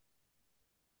photo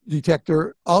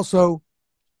detector also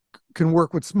can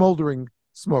work with smoldering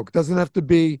smoke. It doesn't have to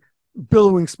be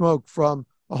billowing smoke from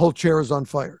a whole chair is on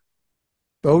fire.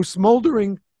 Those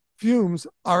smoldering fumes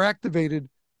are activated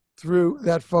through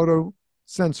that photo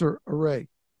sensor array.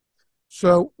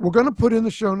 So we're going to put in the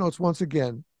show notes once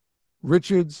again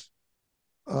Richard's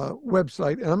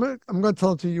website, and I'm going to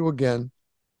tell it to you again.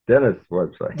 Dennis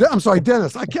website. I'm sorry,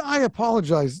 Dennis. I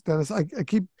apologize, Dennis. I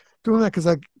keep doing that because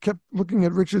I kept looking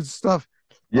at Richard's stuff.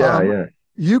 Yeah, yeah.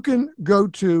 You can go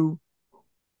to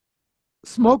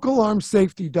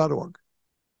smokealarmsafety.org.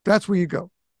 That's where you go.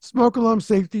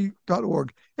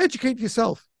 Smokealarmsafety.org. Educate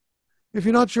yourself. If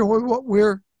you're not sure what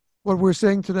we're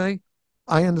saying today,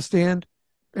 I understand,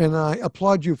 and I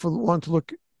applaud you for wanting to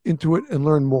look into it and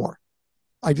learn more.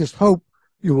 I just hope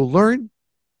you will learn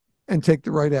and take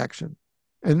the right action.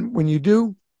 And when you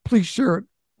do, please share it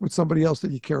with somebody else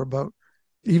that you care about.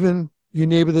 Even your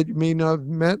neighbor that you may not have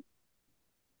met,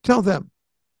 tell them,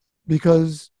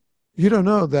 because you don't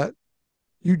know that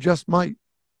you just might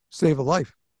save a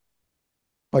life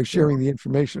by Yeah. sharing the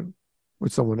information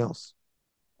with someone else.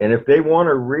 And if they want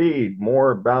to read more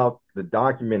about the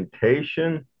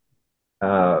documentation,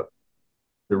 uh,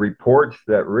 the reports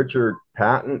that Richard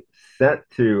Patton sent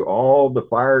to all the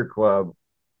fire club,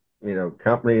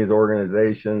 companies,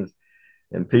 organizations,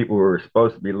 and people who are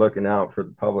supposed to be looking out for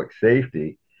the public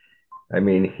safety. I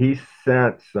mean, he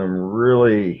sent some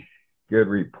really good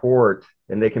reports,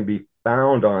 and they can be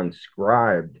found on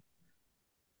Scribed,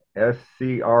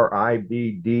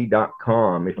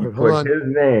 SCRIBD.com. If All you right, hold put on. his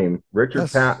name, Richard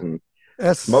S Patton,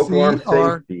 S smoke C alarm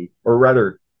R. safety, or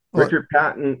rather, Oh, Richard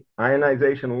Patton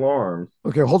ionization alarms,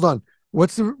 okay, hold on.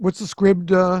 What's the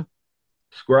scribd?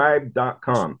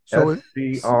 scribe.com, So it's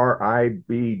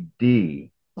SCRIBD.com.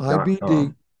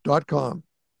 ibd.com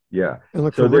Yeah. and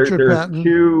look for So Richard there's Patton.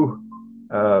 two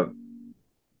uh,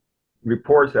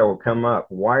 reports that will come up: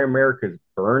 Why America's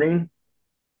Burning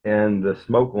and the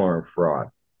smoke alarm fraud.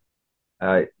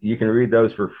 You can read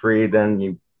those for free. Then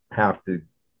you have to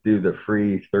do the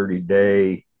free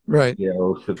 30-day, Right.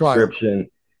 Trial. subscription,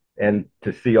 and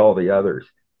to see all the others.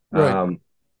 Right.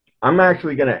 I'm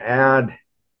actually going to add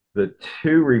the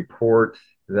two reports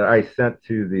that I sent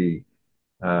to the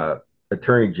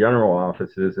attorney general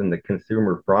offices in the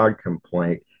consumer fraud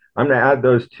complaint. I'm going to add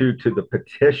those two to the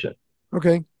petition.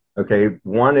 Okay. Okay.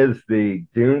 One is the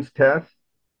Dunes test,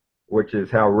 which is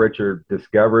how Richard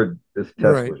discovered this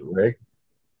test Right. was rigged.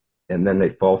 And then they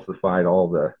falsified all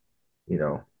the, you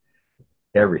know,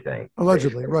 everything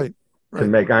Allegedly. basically Right. to Right.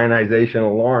 make ionization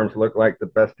alarms look like the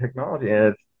best technology.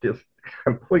 And it's just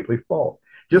completely false.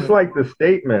 Just Right. like the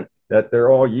statement that they're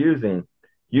all using,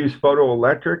 use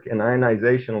photoelectric and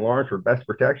ionization alarms for best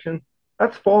protection.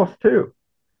 That's false too.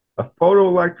 A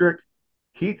photoelectric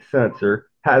heat sensor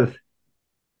has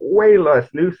way less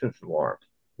nuisance alarms,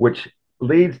 which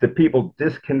leads to people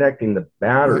disconnecting the Right.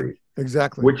 batteries,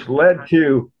 Exactly. which led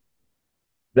to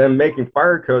them making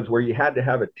fire codes where you had to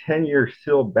have a 10-year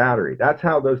sealed battery. That's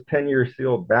how those 10-year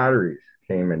sealed batteries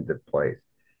came into place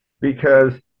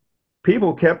because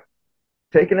people kept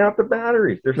taking out the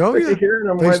batteries. They're Oh sick yeah. of hearing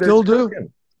them They while they're still do.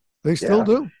 cooking. They still Yeah.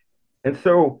 do. And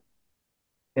so,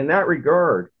 in that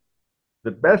regard,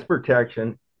 the best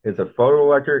protection is a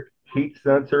photoelectric heat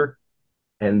sensor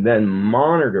and then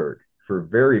monitored for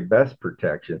very best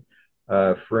protection.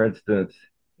 For instance,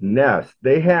 Nest,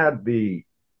 they had the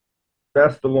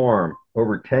best alarm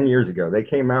over 10 years ago. They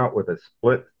came out with a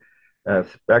split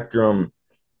spectrum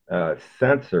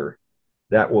sensor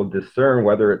that will discern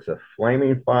whether it's a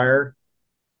flaming fire.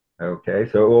 Okay,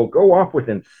 so it will go off Right.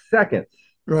 within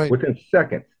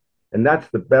seconds, and that's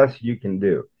the best you can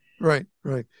do. Right.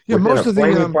 Right. Yeah. Within Most a of the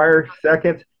flaming fire,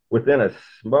 seconds. Within a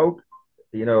smoke,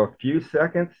 a few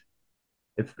seconds.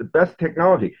 It's the best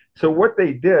technology. So what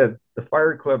they did, the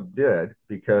fire club did,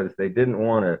 because they didn't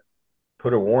want to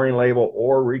put a warning label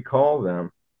or recall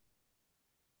them,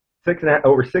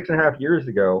 over 6.5 years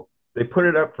ago, they put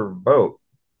it up for vote,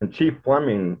 and Chief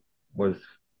Fleming was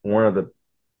one of the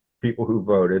people who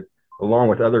voted, along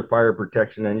with other fire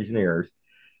protection engineers.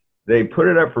 They put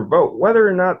it up for vote whether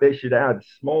or not they should add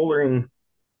smoldering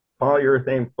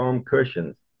polyurethane foam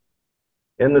cushions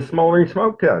in the smoldering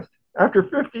smoke test. After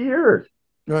 50 years,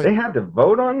 right. they had to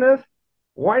vote on this.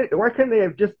 Why couldn't they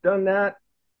have just done that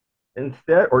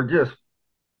instead, or just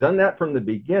done that from the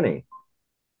beginning?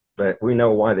 But we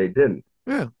know why they didn't.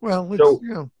 Yeah. Well, it's So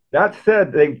that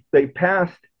said, they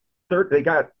passed. They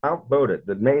got outvoted.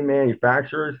 The main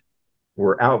manufacturers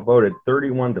were outvoted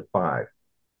 31-5.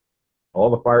 All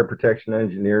the fire protection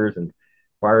engineers and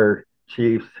fire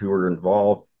chiefs who were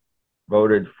involved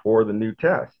voted for the new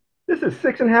test. This is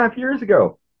 6.5 years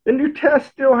ago. The new test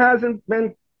still hasn't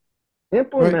been right.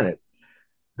 implemented.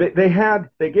 They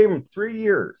gave them 3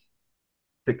 years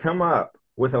to come up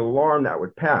with an alarm that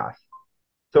would pass.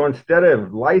 So instead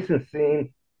of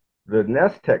licensing the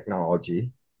Nest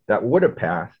technology that would have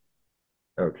passed,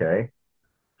 okay,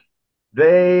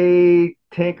 they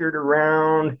tinkered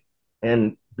around,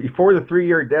 and before the 3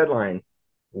 year deadline,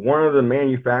 one of the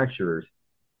manufacturers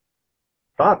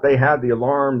thought they had the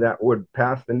alarm that would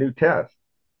pass the new test.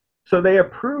 So they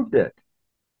approved it.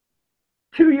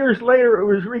 2 years later, it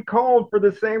was recalled for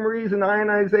the same reason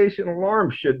ionization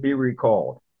alarms should be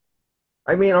recalled.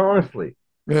 I mean, honestly.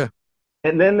 Yeah.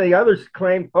 And then the others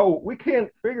claimed, oh, we can't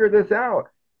figure this out.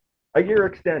 A year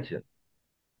extension.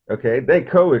 Okay. Then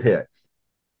COVID hits.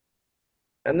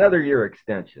 Another year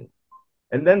extension.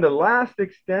 And then the last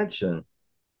extension,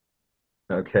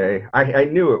 okay, I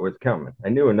knew it was coming. I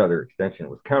knew another extension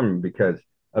was coming because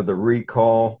of the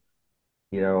recall,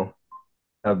 you know,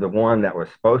 of the one that was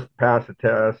supposed to pass the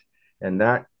test. And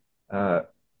that, uh,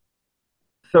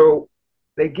 so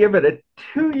they give it a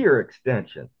 2 year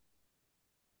extension,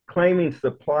 claiming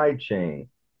supply chain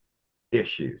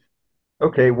issues.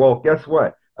 Okay, well, guess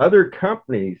what? Other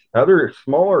companies, other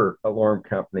smaller alarm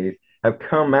companies have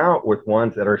come out with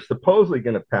ones that are supposedly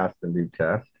going to pass the new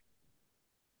test.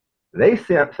 They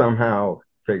somehow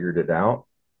figured it out,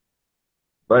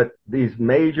 but these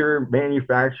major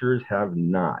manufacturers have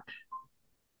not.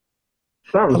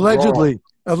 Something's wrong.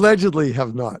 Allegedly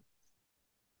have not.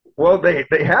 Well, they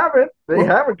haven't. They Well,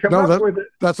 haven't come no, up with it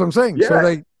that's what I'm saying. So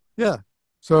yet. yeah.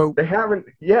 So They haven't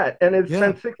yet, and it's yeah,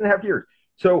 been 6.5 years.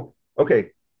 So okay,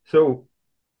 so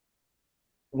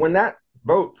when that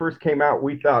vote first came out,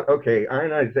 we thought, okay,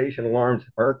 ionization alarms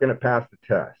aren't going to pass the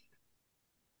test.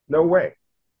 No way,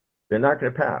 they're not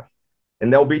going to pass,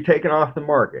 and they'll be taken off the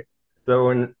market. So,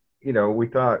 and we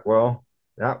thought, well,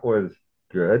 that was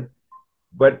good,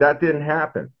 but that didn't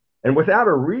happen. And without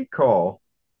a recall,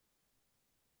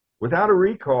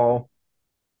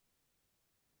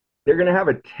 they're going to have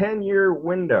a 10-year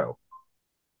window,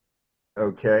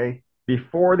 okay,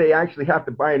 before they actually have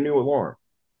to buy a new alarm.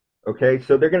 Okay,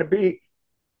 so they're going to be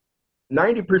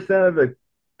 90% of the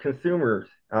consumers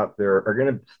out there are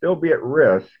going to still be at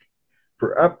risk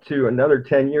for up to another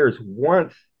 10 years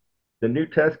once the new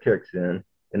test kicks in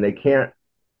and they can't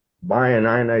buy an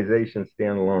ionization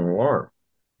standalone alarm.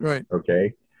 right.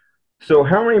 Okay. So,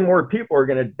 how many more people are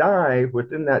going to die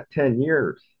within that 10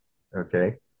 years?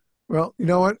 Okay. Well, you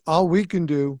know what? All we can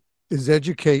do is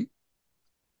educate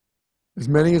as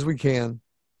many as we can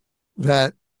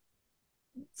that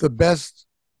the best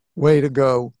way to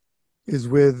go is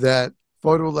with that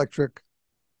photoelectric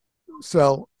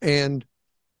cell and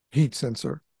heat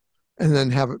sensor, and then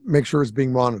have it make sure it's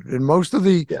being monitored. And most of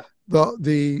Yeah.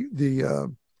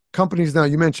 the companies now,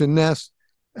 you mentioned Nest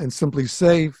and Simply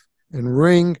Safe and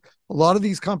Ring. A lot of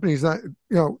these companies that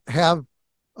have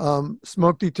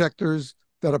smoke detectors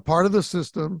that are part of the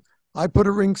system. I put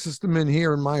a Ring system in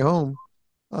here in my home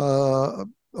uh,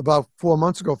 about 4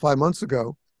 months ago, 5 months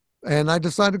ago, and I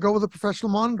decided to go with a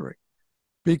professional monitoring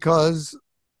because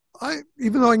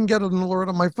even though I can get an alert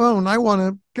on my phone, I want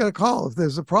to get a call if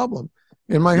there's a problem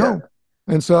in my Yeah. home.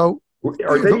 And so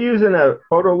Are they using a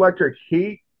photoelectric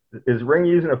heat? Is Ring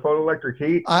using a photoelectric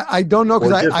heat I don't know or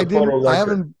because just I a didn't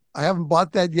photoelectric? I haven't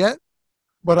bought that yet,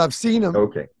 but I've seen them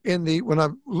Okay. in the when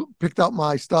I've picked out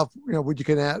my stuff, what you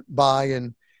can buy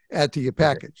and add to your Okay.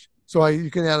 package. So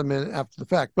you can add them in after the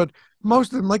fact. But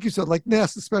most of them, like you said, like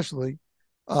Nest especially,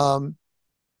 um,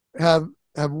 have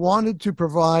have wanted to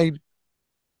provide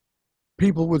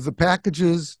people with the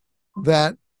packages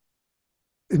that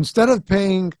instead of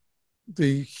paying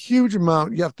the huge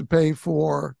amount you have to pay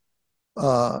for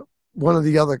uh, one of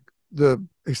the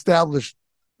established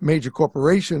major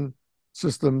corporation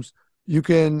systems, you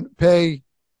can pay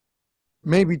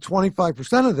maybe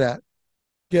 25% of that,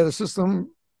 get a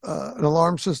system, an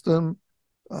alarm system,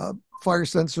 uh, fire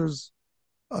sensors,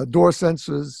 door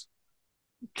sensors,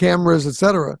 cameras,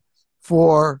 etc.,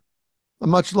 for a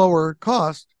much lower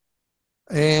cost.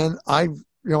 And I've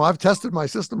tested my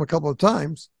system a couple of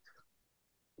times,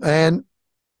 and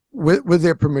with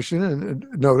their permission and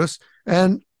notice,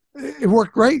 and it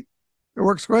worked great. It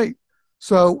works great.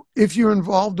 So if you're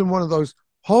involved in one of those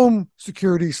home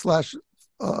security slash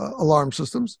alarm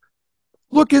systems,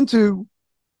 look into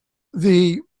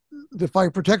the the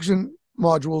fire protection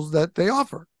modules that they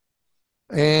offer,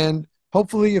 and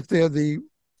hopefully, if they're the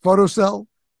photocell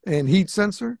and heat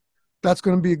sensor, that's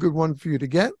going to be a good one for you to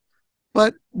get.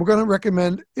 But we're going to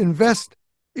recommend invest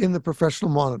in the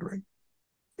professional monitoring.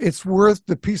 It's worth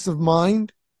the peace of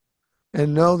mind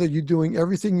and know that you're doing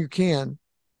everything you can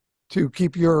to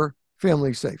keep your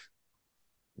family safe.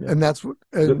 Yeah. And that's what,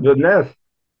 The and Nest,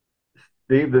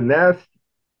 Steve, the Nest,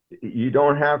 you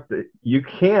don't have to, you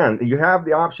have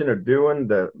the option of doing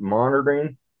the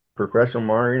monitoring, professional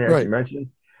monitoring, as you right. mentioned,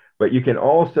 but you can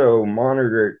also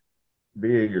monitor it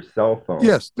via your cell phone.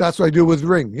 Yes, that's what I do with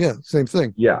Ring. Yeah, same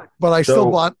thing. Yeah. But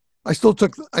So I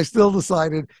still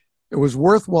decided it was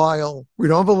worthwhile. We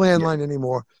don't have a yeah, landline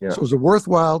anymore. yeah, So it was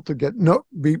worthwhile to get no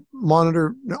be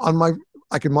monitored on my,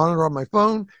 I can monitor on my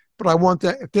phone, but I want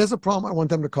that if there's a problem, I want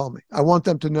them to call me. I want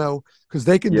them to know because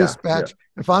they can yeah, yeah, dispatch.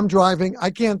 If I'm driving, I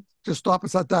can't just stop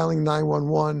and start dialing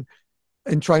 911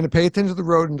 and trying to pay attention to the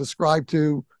road and describe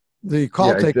to the call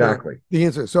yeah, taker exactly. the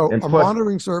answer. So And a plus,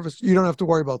 monitoring service, you don't have to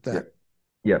worry about yeah, that.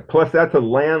 yeah, plus that's a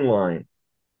landline.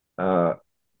 Uh,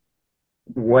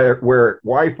 where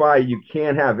Wi-Fi, you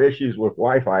can have issues with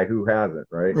Wi-Fi. Who hasn't,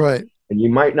 right? Right. And you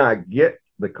might not get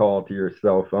the call to your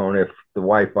cell phone if the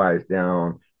Wi-Fi is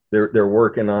down. They're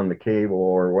working on the cable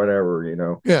or whatever, you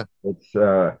know. Yeah. It's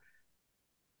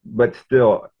but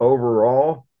still,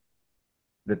 overall,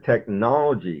 the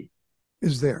technology,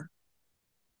 Is there.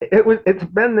 it's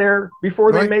been there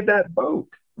before they Right. made that boat.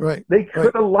 Right. They Right.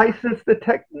 could have licensed the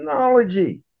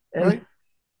technology, and Right.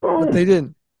 But they boom.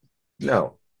 didn't. Yeah.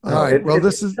 No, All no, right. Well,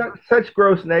 it's this is, such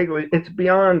gross negligence. It's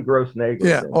beyond gross yeah.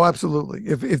 negligence. Oh, absolutely.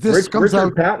 If this comes out,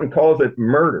 Richard Patton calls it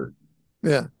murder.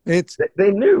 yeah, it's,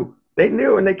 They knew,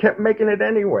 and they kept making it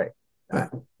anyway. yeah,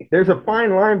 There's a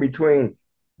fine line between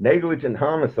negligent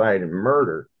homicide and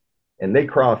murder, and they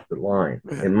crossed the line.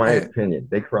 yeah, In my opinion,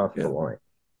 they crossed the yeah. line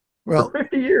for Well,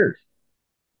 50 years.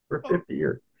 For 50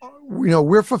 years,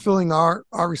 we're fulfilling our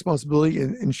responsibility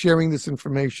in sharing this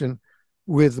information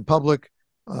with the public,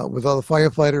 with other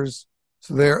firefighters,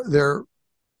 so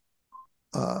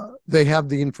they have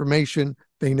the information,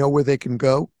 they know where they can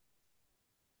go,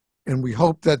 and we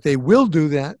hope that they will do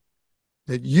that.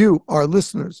 That you, our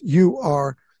listeners, you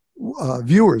are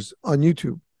viewers on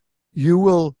YouTube, you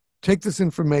will take this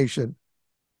information,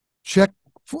 check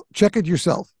check it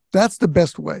yourself. That's the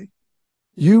best way.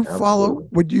 You follow absolutely.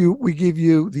 what you we give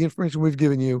you, the information we've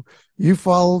given you. You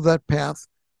follow that path,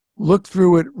 look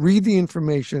through it, read the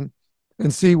information,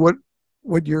 and see what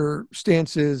your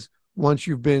stance is once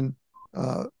you've been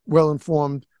well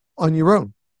informed on your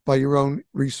own by your own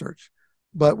research.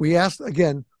 But we ask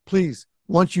again, please,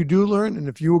 once you do learn, and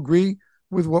if you agree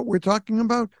with what we're talking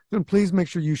about, then please make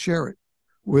sure you share it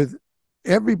with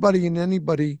everybody and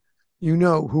anybody you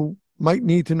know who might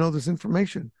need to know this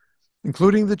information,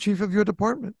 including the chief of your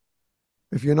department,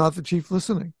 if you're not the chief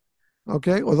listening,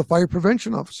 okay, or the fire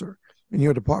prevention officer in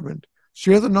your department.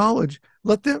 Share the knowledge.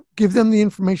 Let them give them the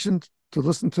information to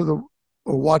listen to the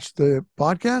or watch the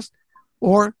podcast,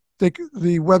 or the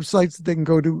websites that they can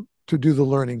go to do the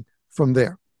learning from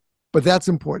there. But that's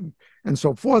important. And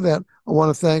so for that, I want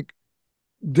to thank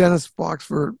Dennis Fox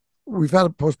for. We've had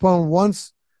it postponed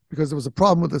once because there was a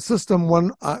problem with the system.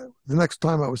 The next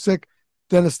time I was sick.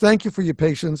 Dennis, thank you for your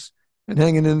patience and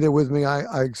hanging in there with me.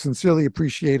 I sincerely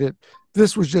appreciate it.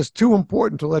 This was just too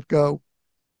important to let go.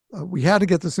 We had to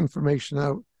get this information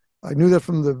out. I knew that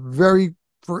from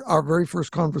for our very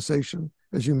first conversation,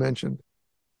 as you mentioned,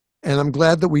 and I'm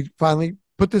glad that we finally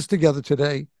put this together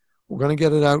today. We're going to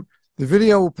get it out. The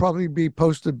video will probably be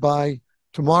posted by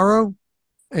tomorrow,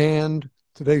 and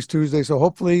today's Tuesday, so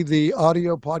hopefully the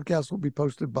audio podcast will be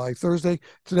posted by Thursday.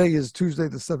 Today is Tuesday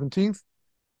the 17th,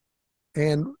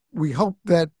 and we hope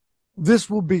that this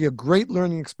will be a great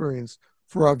learning experience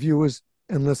for our viewers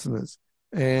and listeners.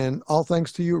 And all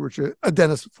thanks to you, Richard,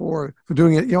 Dennis, for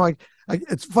doing it. You know,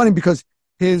 it's funny because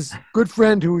his good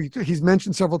friend, who he's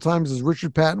mentioned several times, is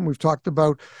Richard Patton. We've talked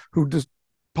about, who just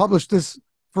published this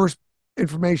first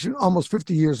information almost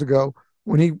 50 years ago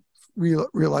when he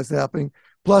realized it happening.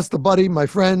 Plus, the buddy, my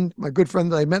friend, my good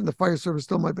friend that I met in the fire service,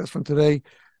 still my best friend today,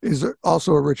 is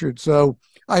also a Richard. So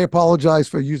I apologize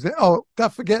for using. Oh,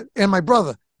 don't forget, and my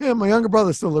brother, yeah, my younger brother,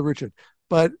 is still a Richard.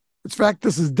 But in fact,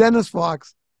 this is Dennis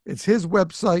Fox. It's his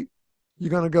website you're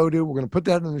going to go to. We're going to put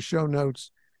that in the show notes.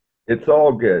 It's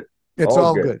all good. It's All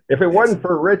all good. good. If it It's wasn't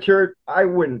for Richard, I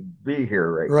wouldn't be here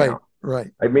right right, now.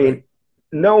 right, I right. mean,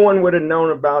 no one would have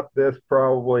known about this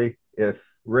probably if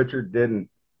Richard didn't.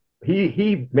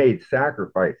 He made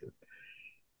sacrifices.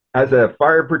 As a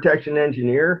fire protection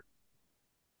engineer,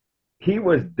 he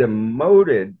was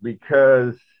demoted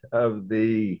because of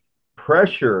the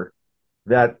pressure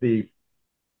that the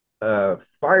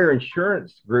fire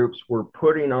insurance groups were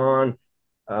putting on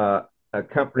a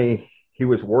company he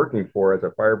was working for as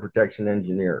a fire protection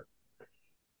engineer.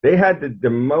 They had to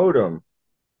demote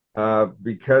him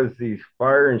because these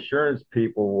fire insurance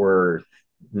people were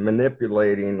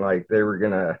manipulating, like they were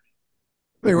going to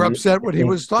They were upset what he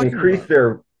was talking increase about.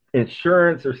 their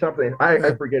insurance or something. I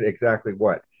Yeah. forget exactly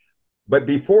what. But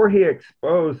before he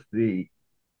exposed the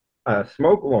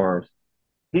smoke alarms,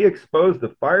 he exposed the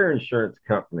fire insurance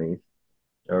companies,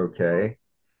 okay,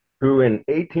 who in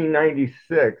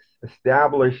 1896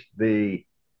 established the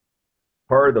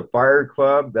part of the fire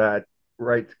club that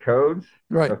writes codes.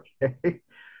 Right. Okay.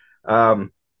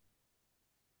 Um,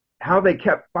 how they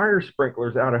kept fire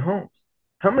sprinklers out of homes.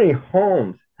 How many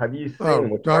homes have you seen Oh,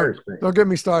 with don't fire sprinklers? don't get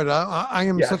me started. I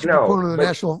am Yeah, such a no, proponent of the but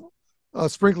National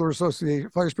Sprinkler Association,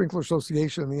 Fire Sprinkler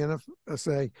Association, the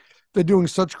NFSA. They're doing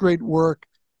such great work.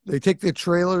 They take their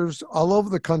trailers all over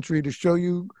the country to show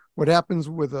you what happens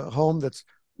with a home that's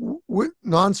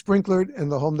non-sprinklered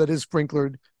and the home that is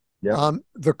sprinklered. yeah,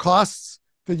 The costs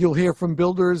that you'll hear from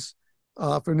builders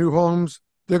for new homes,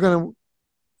 they're going to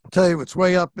tell you it's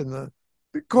way up in the,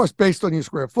 of course, based on your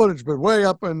square footage, but way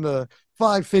up in the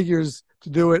five figures to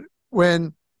do it,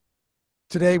 when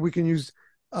today we can use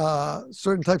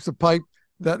certain types of pipe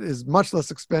that is much less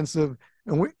expensive,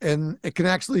 and it can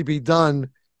actually be done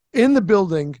in the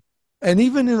building and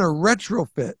even in a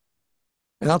retrofit.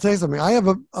 And I'll tell you something, I have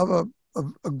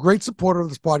a great supporter of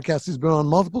this podcast. He's been on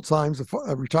multiple times,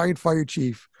 a retired fire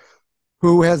chief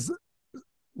who has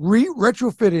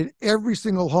retrofitted every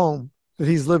single home that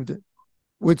he's lived in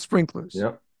with sprinklers.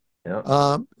 yeah,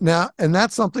 yeah. Now, and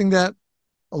that's something that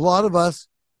a lot of us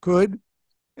could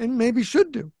and maybe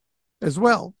should do as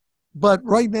well. But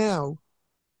right now,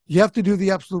 you have to do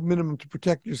the absolute minimum to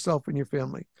protect yourself and your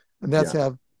family, and that's Yeah.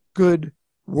 have good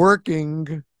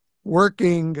working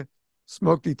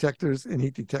smoke detectors and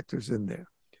heat detectors in there.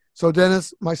 So,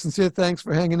 Dennis, my sincere thanks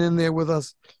for hanging in there with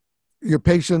us, your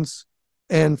patience,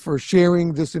 and for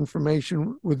sharing this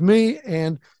information with me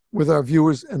and with our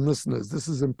viewers and listeners. This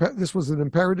was an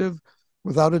imperative,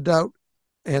 without a doubt,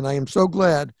 and I am so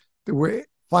glad that we're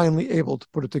finally able to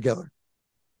put it together.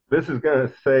 This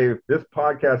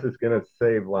podcast is going to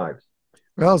save lives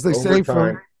Well, as they over say,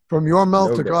 time, from your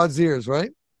mouth no to doubt. God's ears,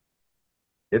 right?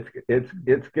 It's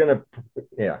going to,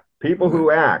 yeah. People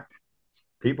who act,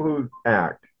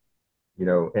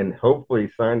 and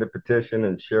hopefully sign the petition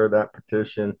and share that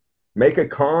petition. Make a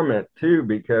comment too,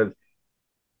 because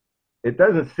it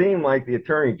doesn't seem like the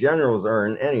attorney generals are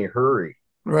in any hurry.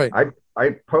 Right.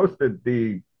 I posted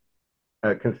the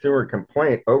consumer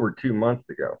complaint over 2 months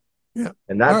ago, Yeah.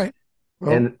 and All that's right.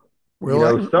 Well, and some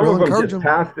we'll of them encourage just them.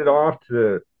 passed it off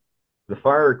to the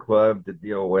fire club to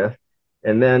deal with,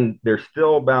 and then there's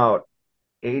still about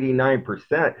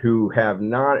 89% who have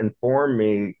not informed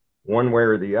me one way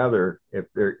or the other. If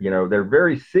they're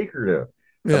very secretive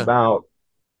Yeah. about,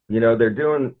 some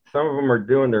of them are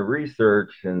doing their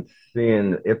research and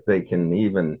seeing if they can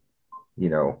even, you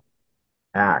know,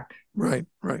 act. Right.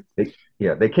 Right.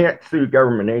 They can't sue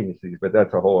government agencies, but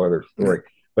that's a whole other Yeah. story.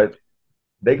 But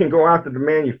they can go after the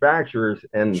manufacturers.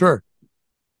 And Sure.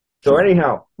 so, Sure.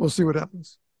 anyhow, We'll see what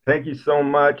happens. thank you so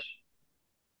much.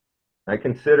 I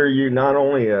consider you not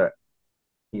only a,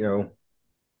 you know,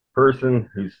 person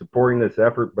who's supporting this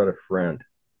effort, but a friend,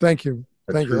 Thank you.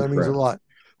 a Thank you. true That means a friend. lot.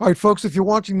 All right, folks, if you're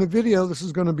watching the video, this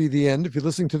is going to be the end. If you're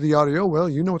listening to the audio, well,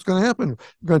 you know what's going to happen.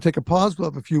 We're going to take a pause. We'll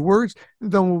have a few words,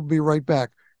 and then we'll be right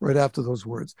back right after those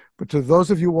words. But to those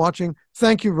of you watching,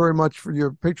 thank you very much for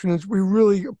your patronage. We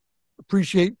really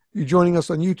appreciate you joining us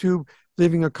on YouTube,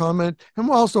 leaving a comment. And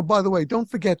also, by the way, don't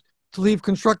forget to leave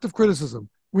constructive criticism.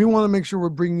 We want to make sure we're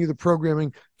bringing you the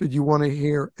programming that you want to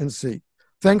hear and see.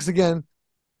 Thanks again.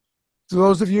 To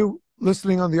those of you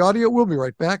listening on the audio, we'll be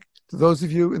right back. To those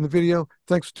of you in the video,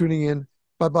 thanks for tuning in.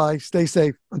 Bye-bye. Stay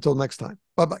safe. Until next time.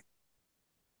 Bye-bye.